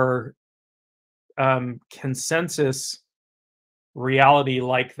for consensus reality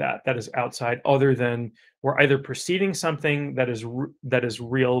like that is outside, other than we're either perceiving something that is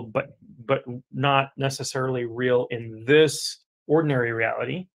real, but not necessarily real in this ordinary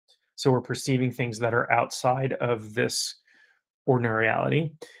reality. So we're perceiving things that are outside of this ordinary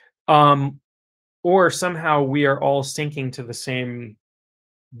reality, um, or somehow we are all sinking to the same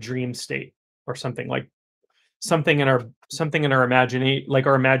dream state, or something like something in our imagination, like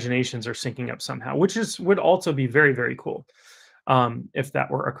our imaginations are syncing up somehow, which is would also be very, very cool, if that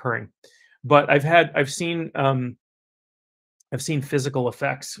were occurring. But I've seen physical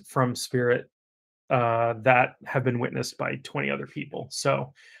effects from spirit that have been witnessed by 20 other people.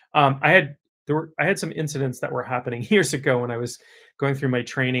 So I had some incidents that were happening years ago when I was going through my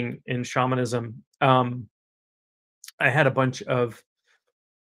training in shamanism. I had a bunch of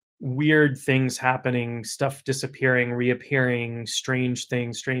weird things happening, stuff disappearing, reappearing, strange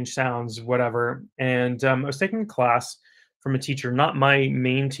things, strange sounds, whatever. And I was taking a class from a teacher, not my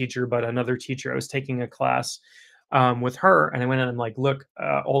main teacher, but another teacher. I was taking a class with her, and I went in and I'm like, look,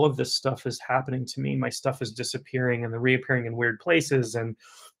 all of this stuff is happening to me. My stuff is disappearing and they're reappearing in weird places and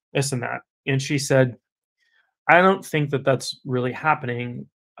this and that. And she said, I don't think that that's really happening.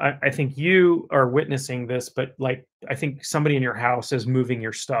 I think you are witnessing this, but like, I think somebody in your house is moving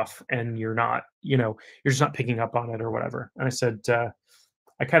your stuff and you're not, you're just not picking up on it or whatever. And I said,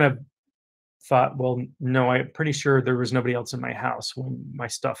 I kind of thought, well, no, I'm pretty sure there was nobody else in my house when my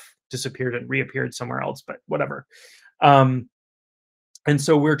stuff disappeared and reappeared somewhere else, but whatever. Um, and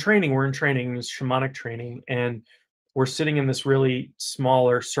so we're in training, this shamanic training, and we're sitting in this really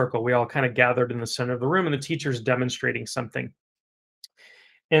smaller circle. We all kind of gathered in the center of the room, and the teacher's demonstrating something.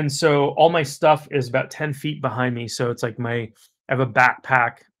 And so all my stuff is about 10 feet behind me. So it's like I have a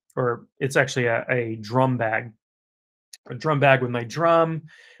backpack, or it's actually a drum bag with my drum.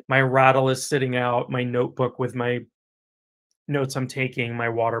 My rattle is sitting out, my notebook with my notes I'm taking, my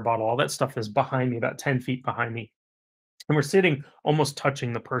water bottle, all that stuff is behind me, about 10 feet behind me. And we're sitting almost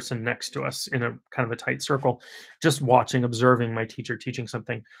touching the person next to us in a kind of a tight circle, just watching, observing my teacher teaching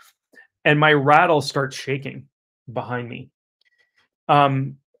something. And my rattle starts shaking behind me.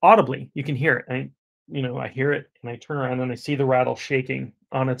 Audibly, you can hear it. I hear it and I turn around and I see the rattle shaking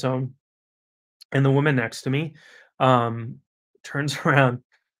on its own. And the woman next to me um, turns around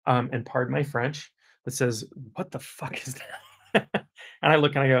and pardon my French, but says, "What the fuck is that?" And I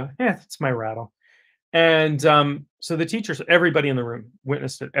look and I go, "Yeah, it's my rattle." And so the teachers, everybody in the room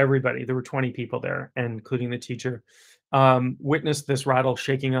witnessed it. Everybody, there were 20 people there, and including the teacher, witnessed this rattle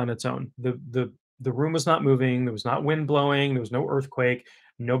shaking on its own. The room was not moving. There was not wind blowing. There was no earthquake.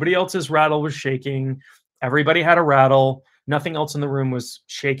 Nobody else's rattle was shaking. Everybody had a rattle. Nothing else in the room was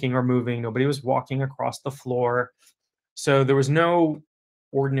shaking or moving. Nobody was walking across the floor. So there was no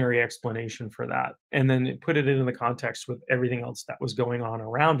ordinary explanation for that. And then it put it into the context with everything else that was going on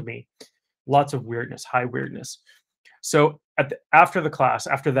around me. Lots of weirdness, high weirdness. So after the class,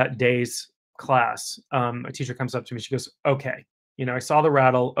 after that day's class, a teacher comes up to me. She goes, "Okay, I saw the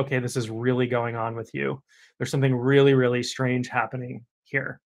rattle. Okay, this is really going on with you. There's something really, really strange happening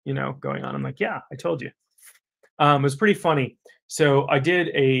here, going on." I'm like, "Yeah, I told you." It was pretty funny. So I did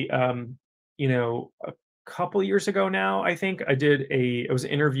a couple years ago now, I think I was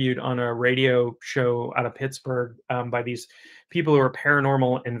interviewed on a radio show out of Pittsburgh by these people who are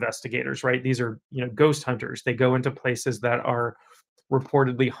paranormal investigators, right? These are, ghost hunters. They go into places that are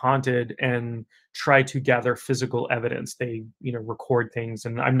reportedly haunted and try to gather physical evidence. They, record things,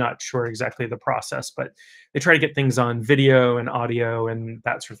 and I'm not sure exactly the process, but they try to get things on video and audio and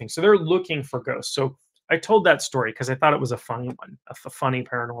that sort of thing. So they're looking for ghosts. So I told that story because I thought it was a funny one, a funny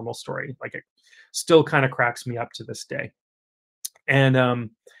paranormal story. Like, it still kind of cracks me up to this day. And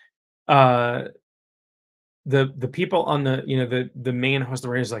uh the people on the main host of the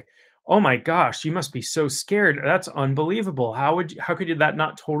radio is like, "Oh my gosh, you must be so scared. That's unbelievable. How could that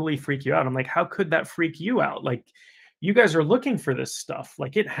not totally freak you out?" I'm like, "How could that freak you out? Like, you guys are looking for this stuff.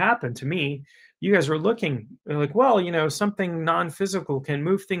 Like, it happened to me. You guys are looking." They're like, "Well, something non-physical can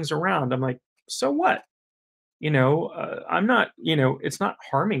move things around." I'm like, "So what? I'm not, it's not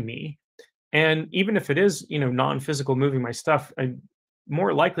harming me. And even if it is, non-physical moving my stuff, I'm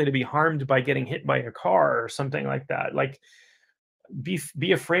more likely to be harmed by getting hit by a car or something like that. Like,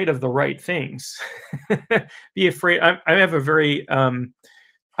 be afraid of the right things." Be afraid. I have a very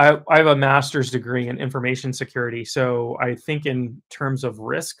I have a master's degree in information security, so I think in terms of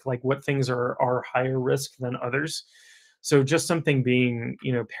risk, like what things are higher risk than others. So just something being,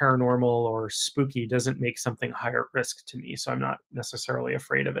 paranormal or spooky doesn't make something higher risk to me. So I'm not necessarily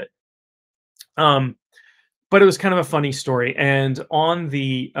afraid of it. Um, but it was kind of a funny story. And on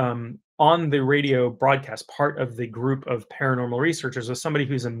the radio broadcast, part of the group of paranormal researchers was somebody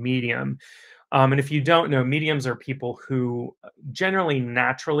who's a medium. And if you don't know, mediums are people who generally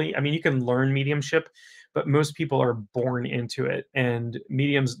naturally, I mean, you can learn mediumship, but most people are born into it. And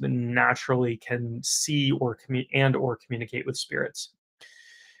mediums naturally can see or communicate with spirits.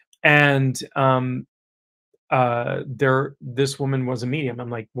 And this woman was a medium. I'm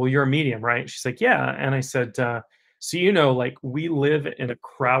like, "Well, you're a medium, right?" She's like, "Yeah." And I said, "So, like, we live in a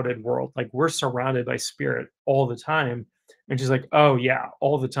crowded world. Like, we're surrounded by spirit all the time." And she's like, "Oh yeah,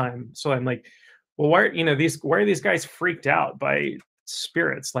 all the time." So I'm like, "Well, why are these guys freaked out by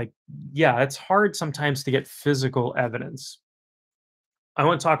spirits?" Like, yeah, it's hard sometimes to get physical evidence. I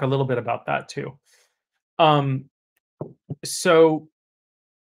want to talk a little bit about that too. Um, so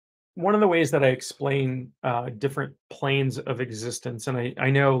one of the ways that I explain different planes of existence, and I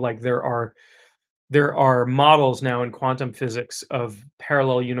know, like, there are models now in quantum physics of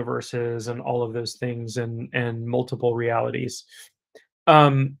parallel universes and all of those things, and multiple realities.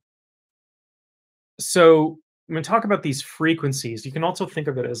 Um, so when we talk about these frequencies, you can also think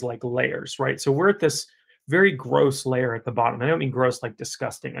of it as like layers, right? So we're at this very gross layer at the bottom. I don't mean gross like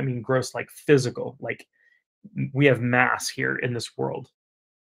disgusting. I mean gross like physical. Like we have mass here in this world,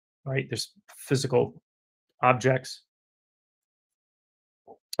 right? There's physical objects,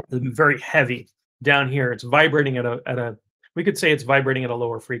 very heavy down here. It's vibrating at a we could say it's vibrating at a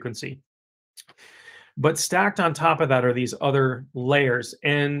lower frequency. But stacked on top of that are these other layers,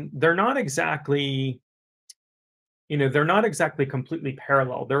 and they're not exactly completely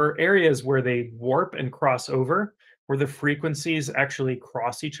parallel. There are areas where they warp and cross over, where the frequencies actually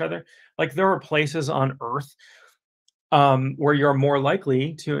cross each other. Like there are places on Earth where you're more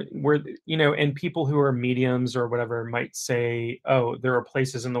likely to, and people who are mediums or whatever might say, oh, there are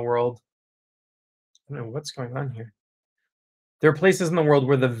places in the world. I don't know what's going on here. There are places in the world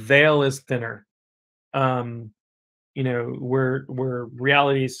where the veil is thinner. Um, where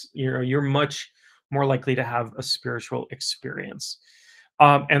realities, you're much more likely to have a spiritual experience.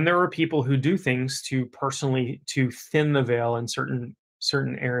 And there are people who do things to personally to thin the veil in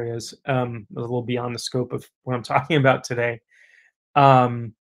certain areas, a little beyond the scope of what I'm talking about today.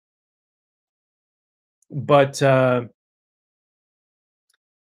 Um, but I,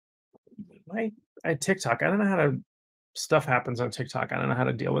 I TikTok, I don't know how to stuff happens on TikTok. I don't know how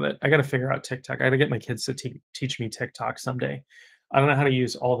to deal with it. I got to figure out TikTok. I got to get my kids to teach me TikTok someday. I don't know how to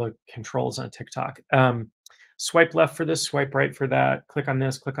use all the controls on TikTok. Swipe left for this, swipe right for that. Click on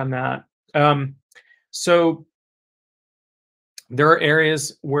this, click on that. So there are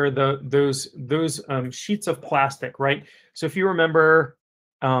areas where those sheets of plastic, right? So if you remember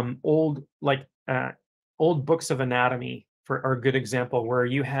old books of anatomy are a good example where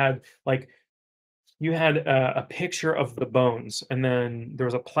you had a picture of the bones, and then there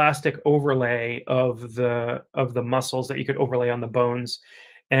was a plastic overlay of the muscles that you could overlay on the bones,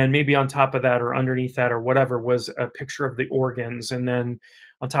 and maybe on top of that or underneath that or whatever was a picture of the organs, and then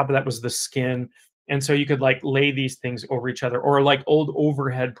on top of that was the skin. And so you could like lay these things over each other, or like old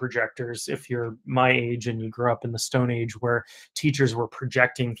overhead projectors if you're my age and you grew up in the Stone Age where teachers were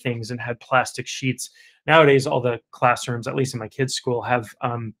projecting things and had plastic sheets. Nowadays all the classrooms, at least in my kids' school, have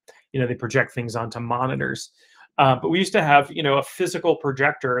they project things onto monitors. But we used to have, a physical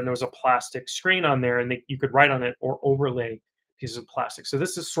projector, and there was a plastic screen on there, and you could write on it or overlay pieces of plastic. So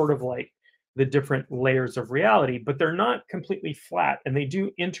this is sort of like the different layers of reality, but they're not completely flat, and they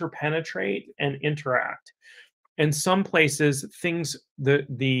do interpenetrate and interact. In some places,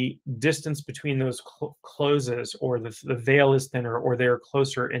 the distance between those closes, or the veil is thinner, or they're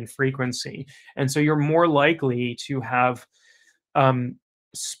closer in frequency, and so you're more likely to have um,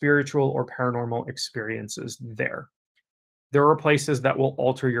 spiritual or paranormal experiences there. There are places that will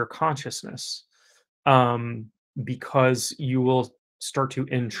alter your consciousness, um, because you will start to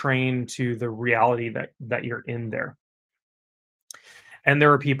entrain to the reality that you're in there. And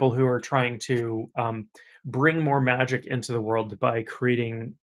there are people who are trying to bring more magic into the world by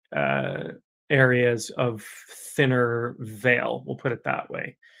creating uh, areas of thinner veil. We'll put it that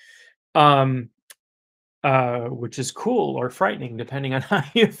way. Um, which is cool or frightening depending on how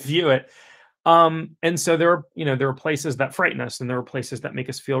you view it. And so there are places that frighten us, and there are places that make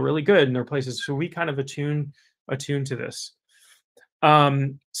us feel really good, and there are places so we kind of attune to this.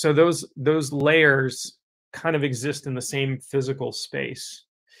 So those layers kind of exist in the same physical space.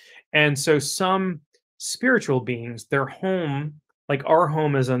 And so some spiritual beings, their home, like our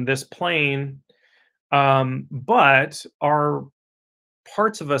home is on this plane, but our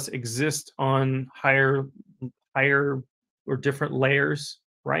parts of us exist on higher or different layers,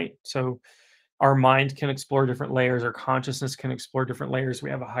 right? So our mind can explore different layers, our consciousness can explore different layers.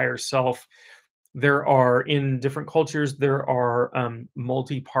 We have a higher self. There are, in different cultures, there are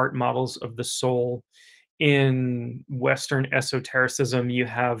multi-part models of the soul. In Western esotericism, you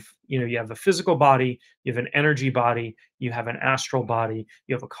have a physical body, you have an energy body, you have an astral body,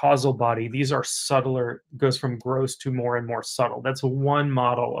 you have a causal body. These are subtler, goes from gross to more and more subtle. That's one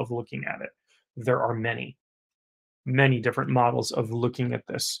model of looking at it. There are many different models of looking at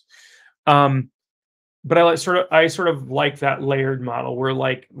this. Um, but I sort of like that layered model. We're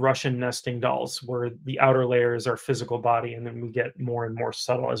like Russian nesting dolls, where the outer layer is our physical body, and then we get more and more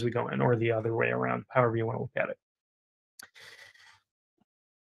subtle as we go in, or the other way around, however you want to look at it.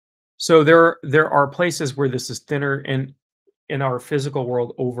 So there are places where this is thinner, and in our physical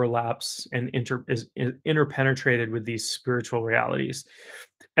world overlaps and is interpenetrated with these spiritual realities.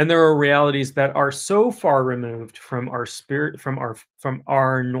 And there are realities that are so far removed from our spirit, from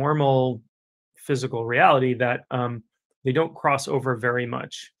our normal physical reality, that they don't cross over very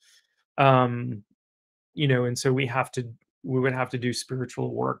much. Um, and so we have to we would have to do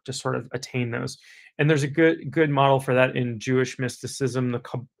spiritual work to sort of attain those. And there's a good model for that in Jewish mysticism, the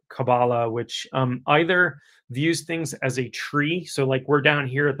Kabbalah, which either views things as a tree. So like we're down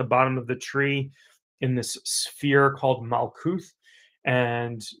here at the bottom of the tree in this sphere called Malkuth,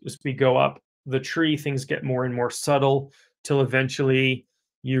 and as we go up the tree, things get more and more subtle till eventually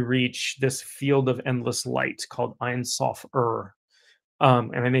you reach this field of endless light called Ein Sof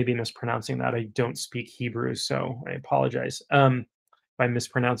and I may be mispronouncing that. I don't speak Hebrew, so I apologize if I'm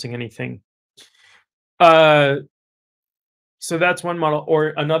mispronouncing anything. Uh, so that's one model,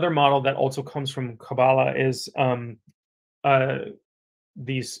 or another model that also comes from Kabbalah is uh,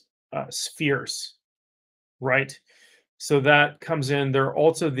 these spheres, right? So that comes in. There are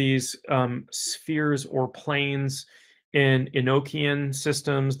also these spheres or planes in Enochian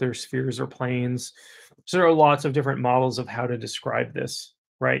systems. There's spheres or planes. So there are lots of different models of how to describe this,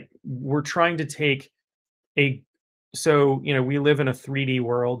 right? We're trying to take a so we live in a 3D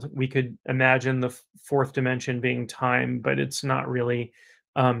world. We could imagine the fourth dimension being time, but it's not really.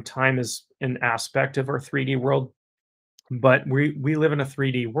 Time is an aspect of our 3D world, but we live in a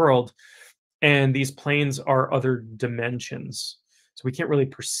 3D world, and these planes are other dimensions. So we can't really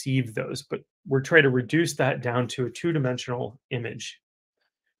perceive those, but we're trying to reduce that down to a two-dimensional image.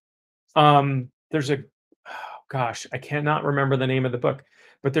 There's a gosh, I cannot remember the name of the book,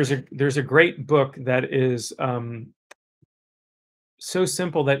 but there's a great book that is so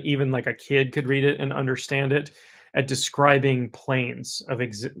simple that even like a kid could read it and understand it, at describing planes of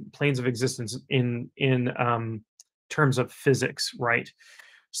existence in terms of physics, right?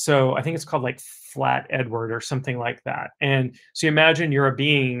 So I think it's called like Flat Edward or something like that. And so you imagine you're a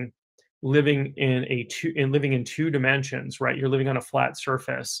being living in two dimensions, right? You're living on a flat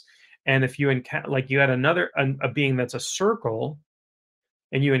surface. And if you encounter like you had a being that's a circle,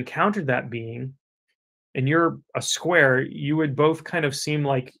 and you encountered that being, and you're a square, you would both kind of seem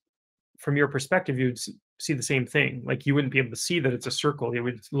like, from your perspective, you'd see the same thing. Like you wouldn't be able to see that it's a circle. It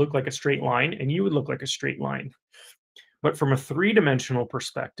would look like a straight line, and you would look like a straight line. But from a three-dimensional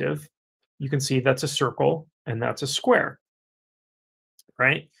perspective, you can see that's a circle and that's a square,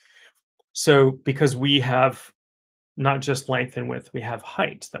 right? So because we have not just length and width, we have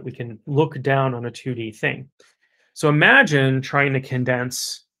height that we can look down on a 2D thing. So imagine trying to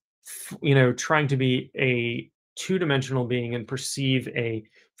condense, trying to be a two-dimensional being and perceive a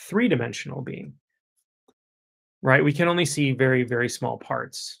three-dimensional being, right? We can only see very, very small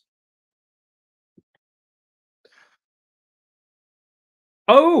parts.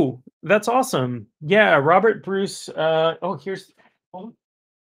 Oh, that's awesome. Yeah, Robert Bruce. Here's hold on.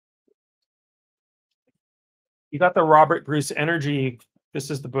 You got the Robert Bruce Energy. This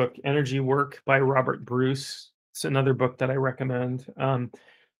is the book Energy Work by Robert Bruce. It's another book that I recommend. It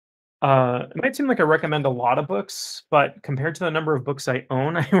might seem like I recommend a lot of books, but compared to the number of books I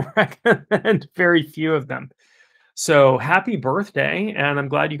own, I recommend very few of them. So happy birthday, and I'm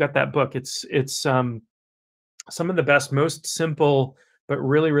glad you got that book. It's some of the best, most simple, but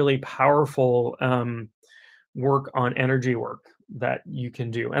really, really powerful work on energy work that you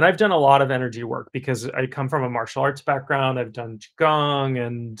can do. And I've done a lot of energy work because I come from a martial arts background. I've done qigong,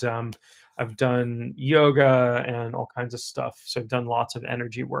 and I've done yoga and all kinds of stuff. So I've done lots of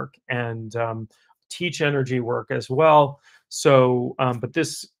energy work, and teach energy work as well. So, but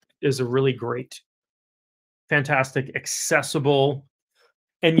this is a really great, fantastic, accessible,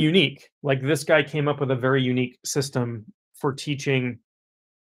 and unique. Like this guy came up with a very unique system for teaching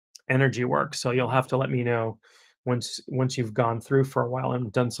energy work. So you'll have to let me know once you've gone through for a while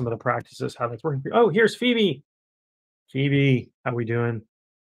and done some of the practices how that's working. Oh, here's Phoebe. Phoebe, how we doing?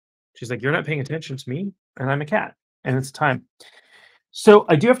 She's like, you're not paying attention to me, and I'm a cat, and it's time. So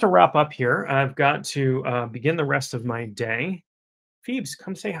I do have to wrap up here. I've got to begin the rest of my day. Phoebes,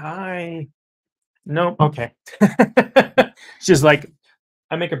 come say hi. No, okay. She's like,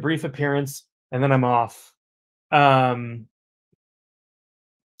 I make a brief appearance and then I'm off. Um,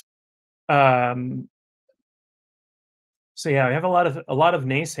 um, so yeah, I have a lot of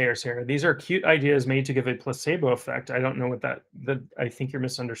naysayers here. These are cute ideas made to give a placebo effect. I don't know what that I think you're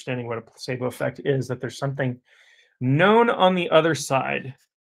misunderstanding what a placebo effect is, that there's something known on the other side.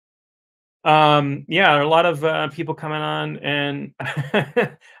 Yeah, there are a lot of people coming on, and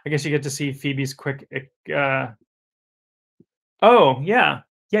I guess you get to see Phoebe's quick oh, yeah.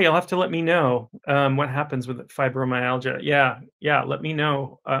 Yeah, you'll have to let me know, what happens with fibromyalgia. Yeah, yeah, let me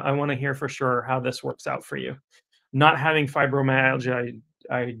know. I wanna hear for sure how this works out for you. Not having fibromyalgia,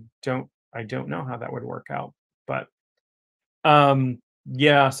 I don't know how that would work out, but,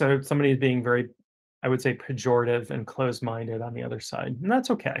 yeah, so somebody is being very, I would say, pejorative and closed-minded on the other side, and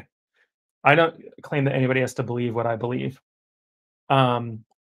that's okay. I don't claim that anybody has to believe what I believe. Um,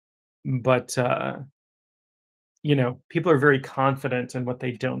 but people are very confident in what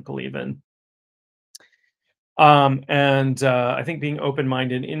they don't believe in. And I think being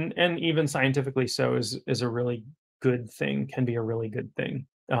open-minded and even scientifically so is a really good thing, can be a really good thing.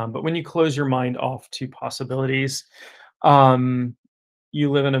 But when you close your mind off to possibilities, um,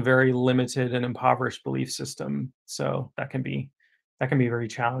 you live in a very limited and impoverished belief system. So that can be very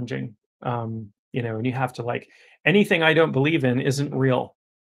challenging. And you have to like anything I don't believe in isn't real.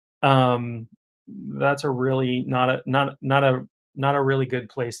 Um, that's a really not a really good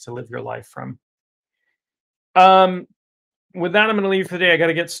place to live your life from. Um, with that, I'm going to leave for the day. I got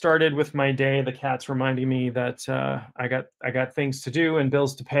to get started with my day. The cat's reminding me that I got things to do and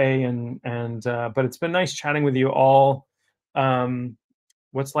bills to pay, and but it's been nice chatting with you all. Um,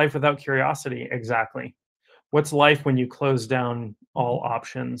 what's life without curiosity? Exactly. What's life when you close down all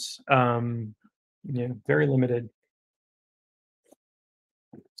options? Very limited.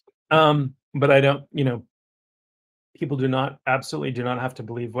 But I don't. People absolutely do not have to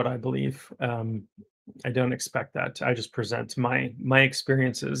believe what I believe. I don't expect that. I just present my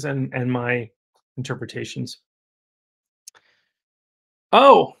experiences and my interpretations.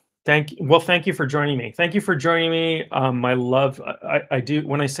 Oh, thank you for joining me. Thank you for joining me. I love I do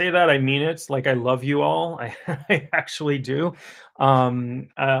when I say that I mean it. Like I love you all. I I actually do. I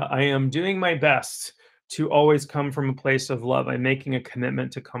am doing my best to always come from a place of love. I'm making a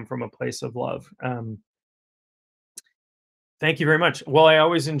commitment to come from a place of love. Thank you very much. Well, I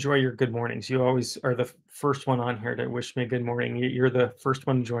always enjoy your good mornings. You always are the first one on here to wish me a good morning. You're the first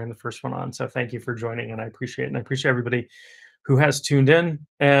one to join, the first one on. So thank you for joining, and I appreciate it. And I appreciate everybody who has tuned in.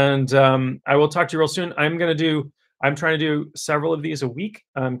 And I will talk to you real soon. I'm trying to do several of these a week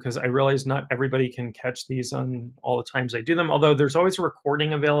because I realize not everybody can catch these on all the times I do them. Although there's always a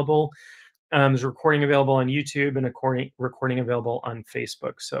recording available. There's a recording available on YouTube and a recording available on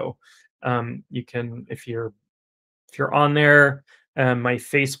Facebook. So you can, if you're on there, my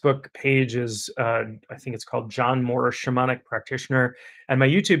Facebook page is, I think it's called John Moore, Shamanic Practitioner, and my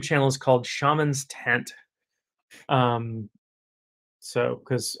YouTube channel is called Shaman's Tent. Um, so,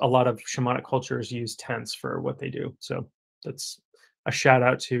 because a lot of shamanic cultures use tents for what they do, so that's a shout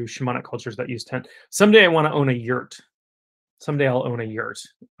out to shamanic cultures that use tent. Someday I want to own a yurt. Someday I'll own a yurt,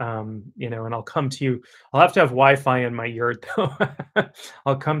 and I'll come to you. I'll have to have Wi-Fi in my yurt, though.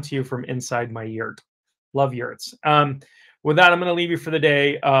 I'll come to you from inside my yurt. Love yurts. With that, I'm going to leave you for the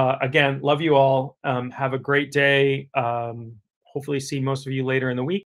day. Again, love you all. Have a great day. Hopefully, see most of you later in the week.